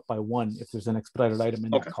to go up by 1 if there's an expedited item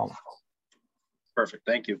in that column. Perfect.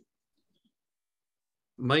 Thank you.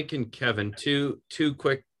 Mike and Kevin, two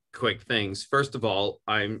quick things. First of all,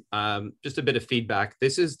 I'm just a bit of feedback.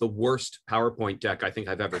 This is the worst PowerPoint deck I think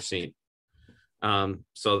I've ever seen.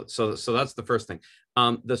 So that's the first thing.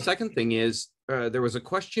 The second thing is there was a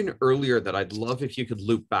question earlier that I'd love if you could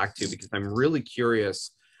loop back to, because I'm really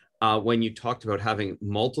curious when you talked about having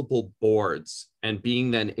multiple boards and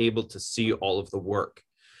being then able to see all of the work.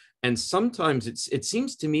 And sometimes it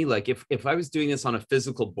seems to me like if I was doing this on a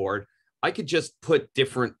physical board, I could just put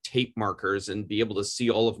different tape markers and be able to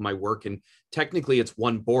see all of my work. And technically it's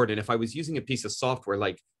one board. And if I was using a piece of software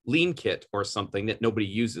like LeanKit or something that nobody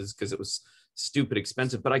uses because it was stupid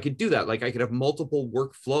expensive, but I could do that. Like I could have multiple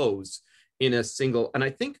workflows in a single. And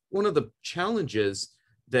I think one of the challenges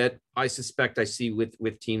that I suspect I see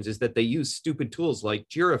with teams is that they use stupid tools like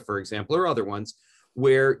Jira, for example, or other ones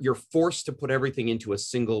where you're forced to put everything into a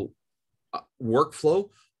single workflow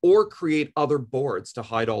or create other boards to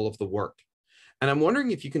hide all of the work. And I'm wondering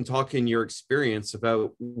if you can talk in your experience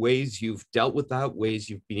about ways you've dealt with that, ways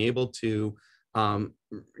you've been able to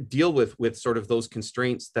deal with sort of those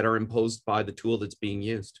constraints that are imposed by the tool that's being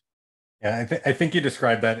used. Yeah, I think you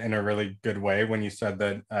described that in a really good way when you said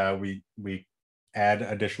that we add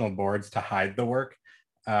additional boards to hide the work.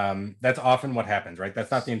 That's often what happens, right?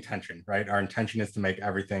 That's not the intention, right? Our intention is to make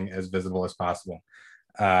everything as visible as possible.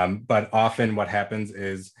 But often what happens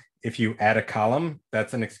is if you add a column,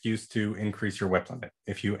 that's an excuse to increase your WIP limit.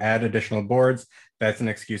 If you add additional boards, that's an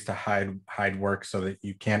excuse to hide work so that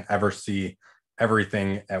you can't ever see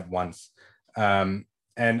everything at once. And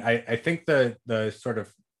I think the sort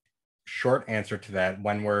of short answer to that,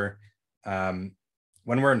 when we're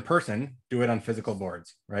in person, do it on physical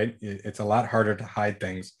boards, right? It's a lot harder to hide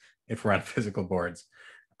things if we're on physical boards.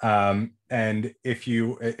 And if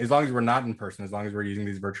you, as long as we're not in person, as long as we're using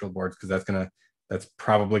these virtual boards, because that's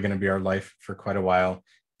probably going to be our life for quite a while.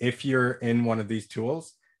 If you're in one of these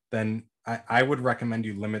tools, then I would recommend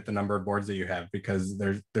you limit the number of boards that you have, because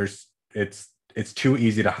it's too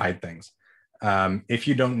easy to hide things. If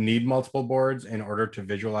you don't need multiple boards in order to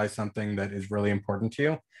visualize something that is really important to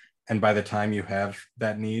you, and by the time you have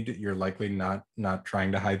that need, you're likely not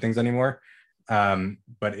trying to hide things anymore.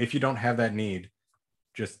 But if you don't have that need,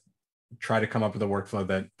 just try to come up with a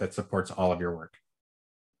workflow that supports all of your work.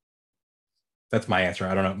 That's my answer.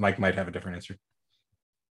 I don't know. Mike might have a different answer.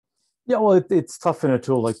 Yeah, well, it's tough in a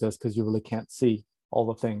tool like this because you really can't see all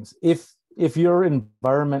the things. If your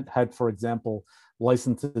environment had, for example,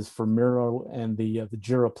 licenses for Miro and the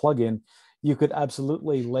Jira plugin, you could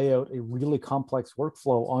absolutely lay out a really complex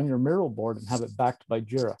workflow on your Miro board and have it backed by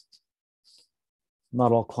Jira.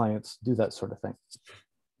 Not all clients do that sort of thing.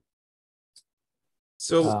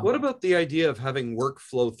 So what about the idea of having work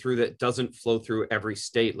flow through that doesn't flow through every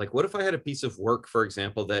state? Like, what if I had a piece of work, for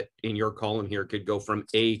example, that in your column here could go from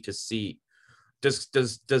A to C? Does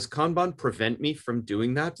Kanban prevent me from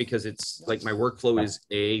doing that because it's like my workflow is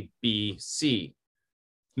A, B, C?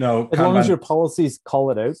 No, as long as your policies call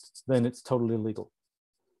it out, then it's totally legal.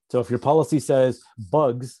 So if your policy says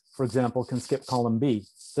bugs, for example, can skip column B,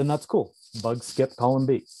 then that's cool. Bugs skip column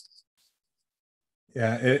B.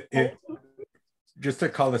 Yeah, just to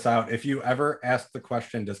call this out, if you ever ask the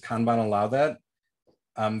question, does Kanban allow that?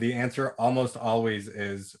 The answer almost always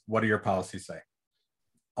is, what do your policies say?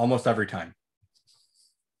 Almost every time.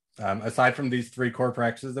 Aside from these three core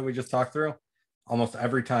practices that we just talked through, almost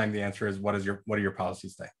every time the answer is, what do your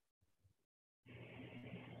policies say?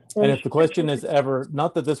 And if the question is ever,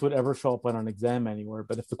 not that this would ever show up on an exam anywhere,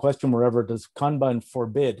 but if the question were ever, does Kanban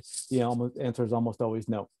forbid? The answer is almost always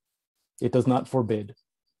no. It does not forbid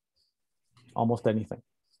almost anything.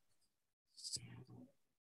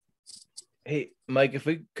 Hey, Mike, if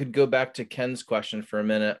we could go back to Ken's question for a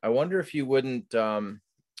minute, I wonder if you wouldn't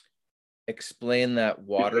explain that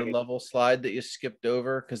water level slide that you skipped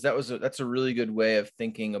over, because that's a really good way of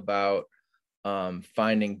thinking about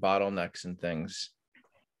finding bottlenecks and things.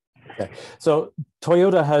 Okay, so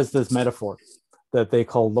Toyota has this metaphor that they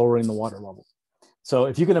call lowering the water level. So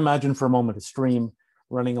if you can imagine for a moment a stream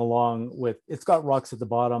running along it's got rocks at the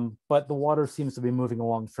bottom, but the water seems to be moving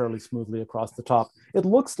along fairly smoothly across the top. It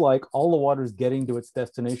looks like all the water is getting to its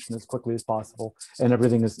destination as quickly as possible and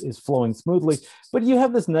everything is flowing smoothly, but you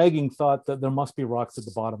have this nagging thought that there must be rocks at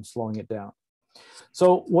the bottom slowing it down.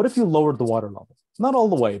 So what if you lowered the water level? Not all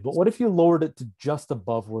the way, but what if you lowered it to just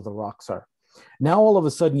above where the rocks are? Now, all of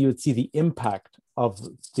a sudden, you would see the impact of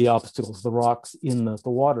the obstacles, the rocks in the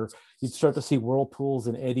water. You'd start to see whirlpools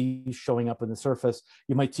and eddies showing up in the surface.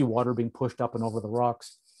 You might see water being pushed up and over the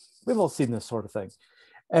rocks. We've all seen this sort of thing.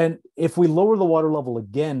 And if we lower the water level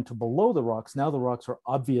again to below the rocks, now the rocks are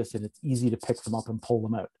obvious and it's easy to pick them up and pull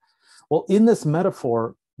them out. Well, in this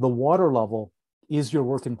metaphor, the water level is your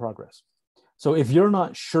work in progress. So if you're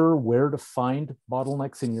not sure where to find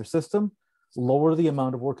bottlenecks in your system, lower the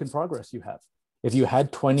amount of work in progress you have. If you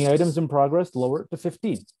had 20 items in progress, lower it to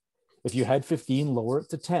 15. If you had 15, lower it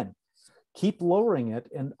to 10. Keep lowering it,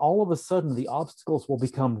 and all of a sudden, the obstacles will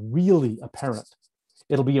become really apparent.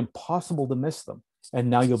 It'll be impossible to miss them, and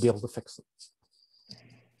now you'll be able to fix them.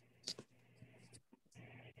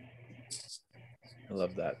 I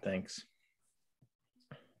love that. Thanks.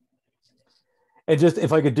 And just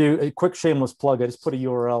if I could do a quick shameless plug, I just put a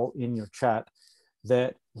URL in your chat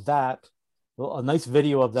a nice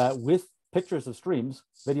video of that with pictures of streams,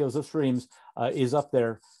 videos of streams is up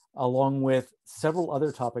there, along with several other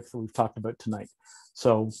topics that we've talked about tonight.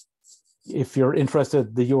 So if you're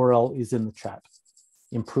interested, the URL is in the chat,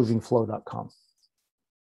 improvingflow.com.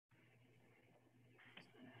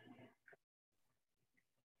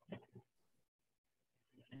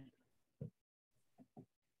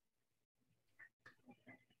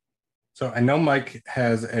 So I know Mike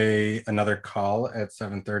has another call at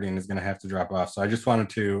 7:30 and is going to have to drop off. So I just wanted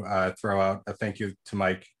to throw out a thank you to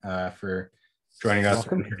Mike for joining us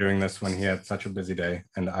and for doing this when he had such a busy day,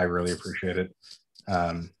 and I really appreciate it.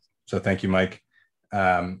 So thank you, Mike.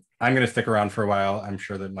 I'm going to stick around for a while. I'm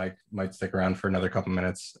sure that Mike might stick around for another couple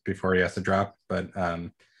minutes before he has to drop, but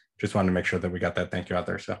just wanted to make sure that we got that thank you out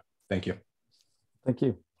there. So thank you. Thank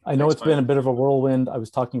you. I know it's been a bit of a whirlwind. I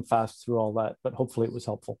was talking fast through all that, but hopefully it was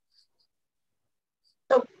helpful.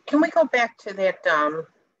 So can we go back to that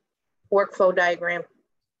workflow diagram?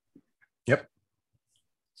 Yep.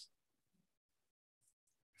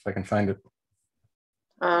 If I can find it.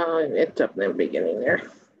 It's up in the beginning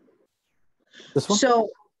there. This one? So,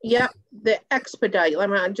 yeah, the expedite.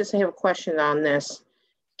 I just have a question on this.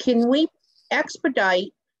 Can we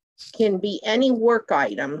expedite? Can be any work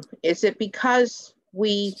item. Is it because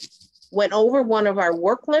we went over one of our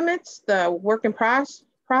work limits, the work in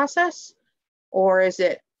process? Or is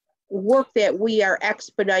it work that we are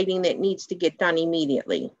expediting that needs to get done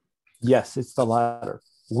immediately? Yes, it's the latter.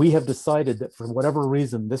 We have decided that for whatever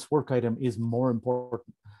reason, this work item is more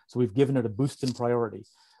important. So we've given it a boost in priority.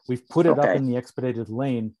 We've put it up in the expedited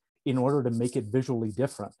lane in order to make it visually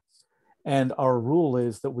different. And our rule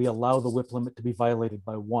is that we allow the WIP limit to be violated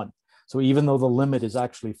by 1. So even though the limit is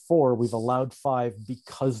actually 4, we've allowed 5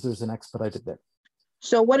 because there's an expedited there.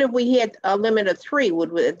 So what if we had a limit of 3?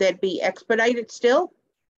 Would that be expedited still?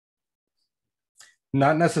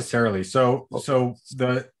 Not necessarily. So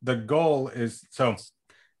the goal is, so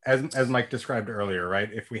as Mike described earlier, right?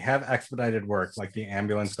 If we have expedited work like the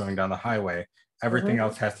ambulance going down the highway, everything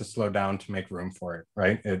else has to slow down to make room for it,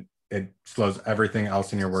 right? It slows everything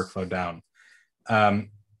else in your workflow down.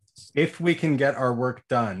 If we can get our work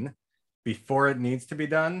done before it needs to be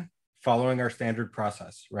done, following our standard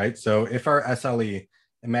process, right? So if our SLE,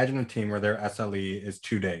 imagine a team where their SLE is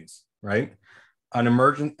 2 days, right? An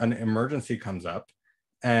emergency comes up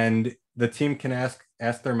and the team can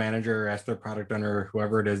ask their manager, ask their product owner,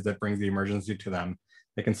 whoever it is that brings the emergency to them.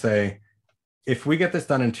 They can say, if we get this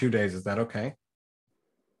done in 2 days, is that okay?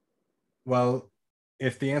 Well,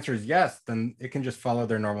 if the answer is yes, then it can just follow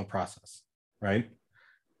their normal process, right?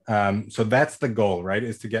 So that's the goal, right?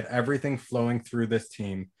 Is to get everything flowing through this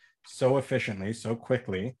team so efficiently, so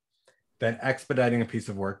quickly that expediting a piece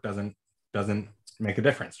of work doesn't make a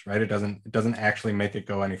difference, right? It doesn't actually make it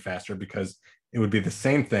go any faster, because it would be the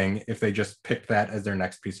same thing if they just picked that as their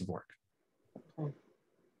next piece of work.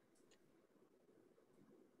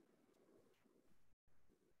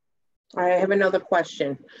 I have another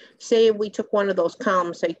question. Say we took one of those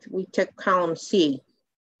columns, like we took column C.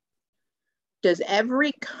 Does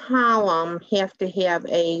every column have to have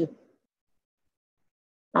a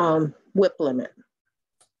WIP limit?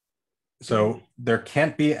 So there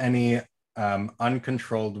can't be any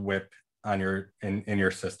uncontrolled WIP on in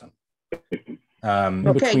your system.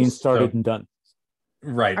 Between started and done.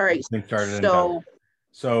 Right. All right. Between started and done.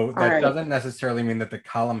 So that doesn't necessarily mean that the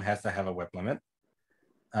column has to have a WIP limit.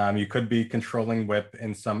 You could be controlling WIP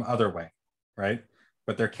in some other way, right?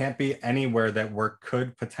 But there can't be anywhere that work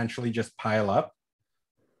could potentially just pile up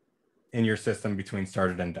in your system between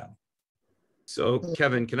started and done. So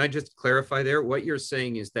Kevin, can I just clarify there? What you're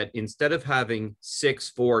saying is that instead of having 6,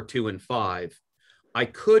 4, 2, and 5, I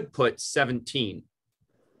could put 17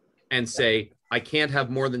 and say, I can't have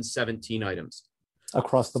more than 17 items.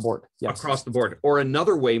 Across the board, yes. Across the board. Or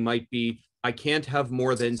another way might be, I can't have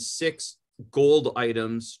more than 6 gold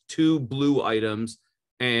items, 2 blue items,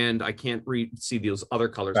 and I can't see those other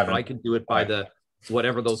colors, but I can do it by the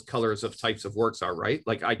whatever those colors of types of works are, right?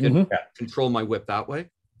 Like I can control my WIP that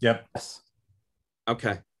way. Yep. Yes.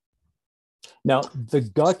 Okay. Now, the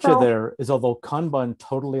gotcha there is, although Kanban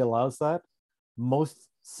totally allows that, most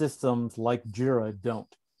systems like Jira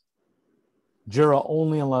don't. Jira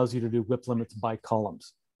only allows you to do WIP limits by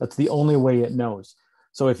columns. That's the only way it knows.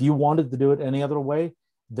 So if you wanted to do it any other way,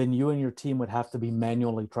 then you and your team would have to be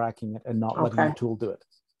manually tracking it and not letting the tool do it.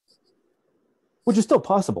 Which is still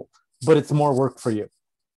possible, but it's more work for you.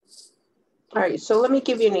 All right, so let me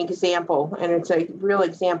give you an example, and it's a real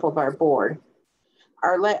example of our board.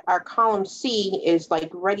 Our column C is like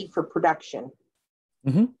ready for production.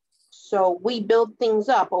 So we build things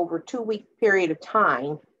up over a 2-week period of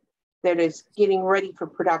time that is getting ready for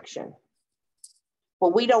production.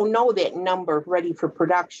 But we don't know that number ready for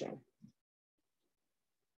production.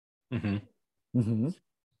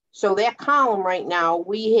 So that column right now,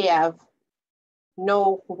 we have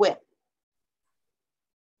no WIP.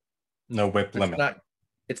 No WIP limit.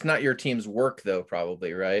 It's not your team's work though,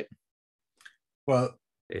 probably, right? Well,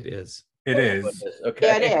 it is. It is. Okay.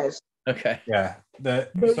 Yeah, it is. Okay. Yeah.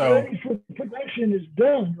 But ready for production production is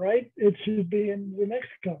done, right? It should be in the next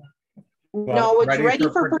column. Well, No, it's ready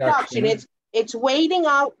for production. It's waiting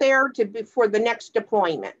out there to be for the next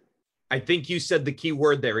deployment. I think you said the key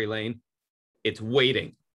word there, Elaine. It's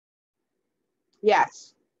waiting.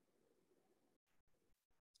 Yes.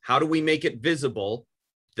 How do we make it visible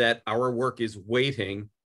that our work is waiting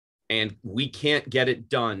and we can't get it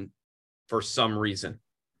done for some reason?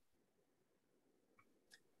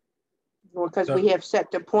 Well, because we have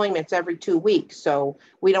set deployments every 2 weeks. So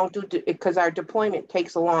we don't do, because our deployment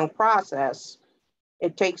takes a long process.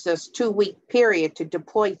 It takes us 2-week period to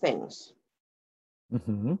deploy things.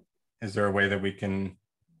 Mm-hmm. Is there a way that we can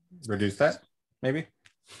reduce that, maybe?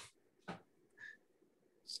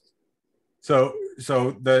 So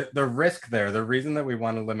the risk there, the reason that we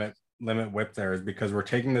want to limit WIP there is because we're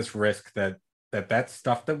taking this risk that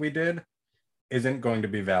stuff that we did isn't going to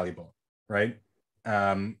be valuable, right?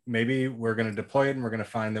 Maybe we're going to deploy it and we're going to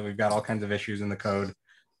find that we've got all kinds of issues in the code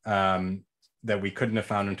that we couldn't have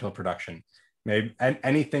found until production. Maybe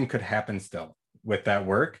anything could happen still with that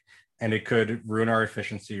work, and it could ruin our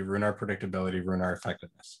efficiency, ruin our predictability, ruin our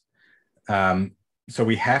effectiveness. So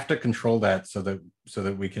we have to control that so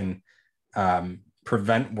that we can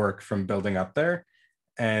prevent work from building up there.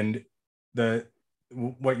 And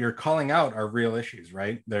what you're calling out are real issues,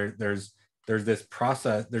 right? There's this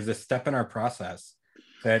process, there's this step in our process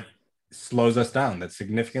that slows us down, that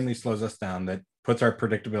significantly slows us down, that puts our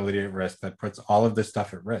predictability at risk, that puts all of this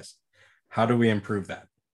stuff at risk. How do we improve that?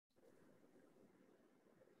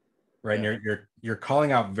 Right, yeah. You're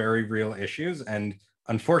calling out very real issues, and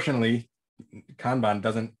unfortunately, Kanban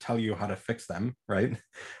doesn't tell you how to fix them, right?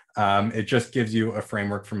 It just gives you a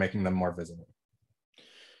framework for making them more visible.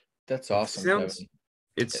 That's awesome.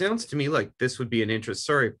 It sounds to me like this would be an interest.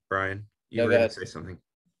 Sorry, Brian, you were going to say something.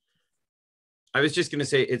 I was just going to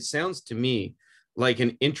say, it sounds to me like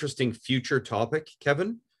an interesting future topic,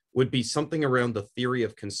 Kevin, would be something around the theory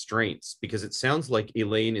of constraints, because it sounds like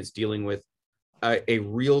Elaine is dealing with a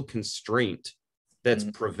real constraint that's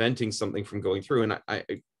preventing something from going through. And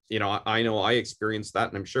I know I experienced that,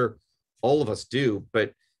 and I'm sure all of us do,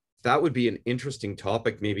 but that would be an interesting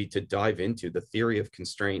topic maybe to dive into, the theory of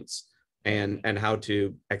constraints and how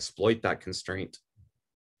to exploit that constraint.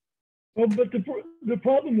 Well, but the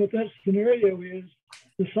problem with that scenario is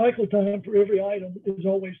the cycle time for every item is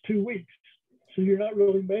always 2 weeks. So you're not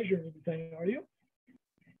really measuring anything, are you?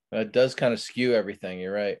 It does kind of skew everything.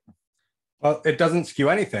 You're right. Well, it doesn't skew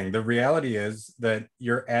anything. The reality is that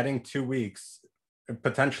you're adding 2 weeks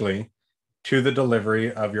potentially to the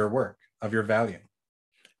delivery of your work, of your value.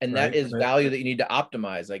 And that is value that you need to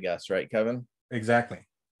optimize, I guess, right, Kevin? Exactly.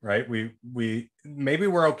 Right. Maybe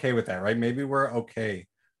we're okay with that, right? Maybe we're okay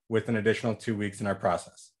with an additional 2 weeks in our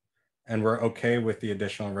process, and we're okay with the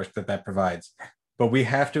additional risk that provides. But we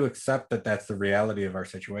have to accept that that's the reality of our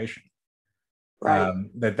situation. Right.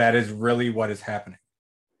 That is really what is happening.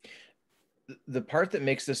 The part that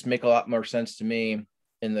makes this make a lot more sense to me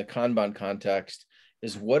in the Kanban context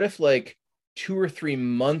is, what if like 2 or 3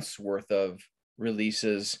 months worth of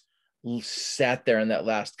releases sat there in that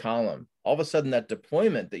last column? All of a sudden, that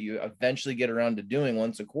deployment that you eventually get around to doing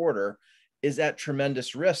once a quarter is at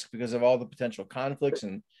tremendous risk because of all the potential conflicts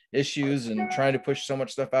and issues and trying to push so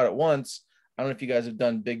much stuff out at once. I don't know if you guys have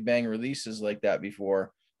done big bang releases like that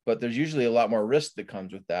before, but there's usually a lot more risk that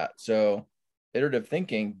comes with that. So iterative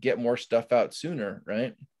thinking, get more stuff out sooner,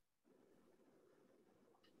 right?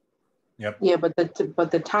 Yep. Yeah, but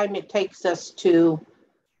the time it takes us to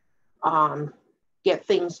get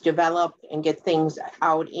things developed and get things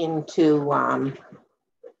out into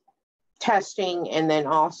testing, and then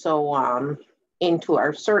also into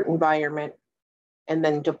our cert environment, and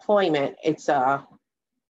then deployment, it's about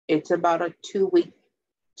a 2-week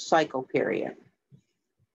cycle period.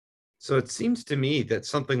 So it seems to me that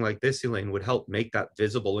something like this, Elaine, would help make that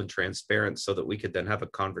visible and transparent so that we could then have a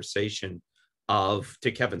conversation of,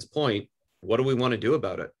 to Kevin's point, what do we want to do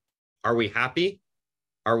about it? Are we happy?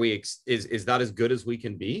 Are we, is that as good as we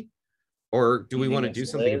can be? Or do we want to do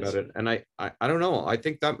something about it? And I don't know. I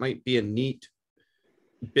think that might be a neat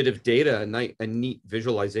bit of data, a neat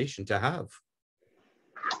visualization to have.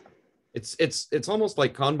 It's almost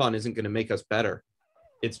like Kanban isn't going to make us better.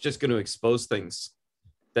 It's just going to expose things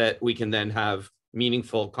that we can then have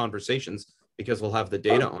meaningful conversations because we'll have the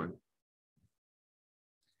data on.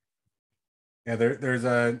 Yeah, there's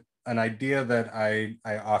an idea that I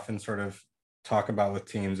often sort of talk about with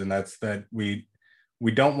teams, and that's that we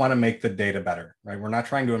don't want to make the data better, right? We're not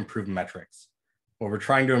trying to improve metrics. What we're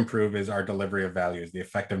trying to improve is our delivery of values, the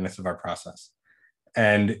effectiveness of our process.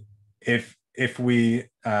 And if we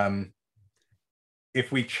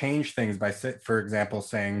if we change things by, for example,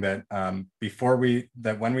 saying that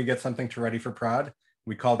when we get something to ready for prod,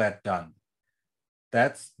 we call that done.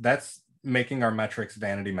 That's making our metrics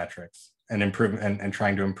vanity metrics and and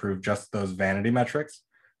trying to improve just those vanity metrics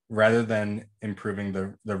rather than improving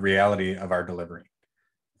the reality of our delivery.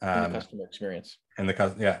 And the customer experience. And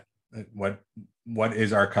what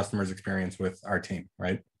is our customer's experience with our team,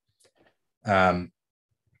 right? I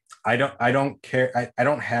don't care. I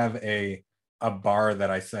don't have a bar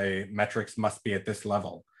that I say metrics must be at this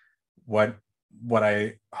level. What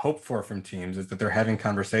I hope for from teams is that they're having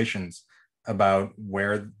conversations about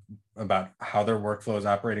how their workflow is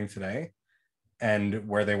operating today and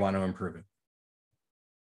where they want to improve it.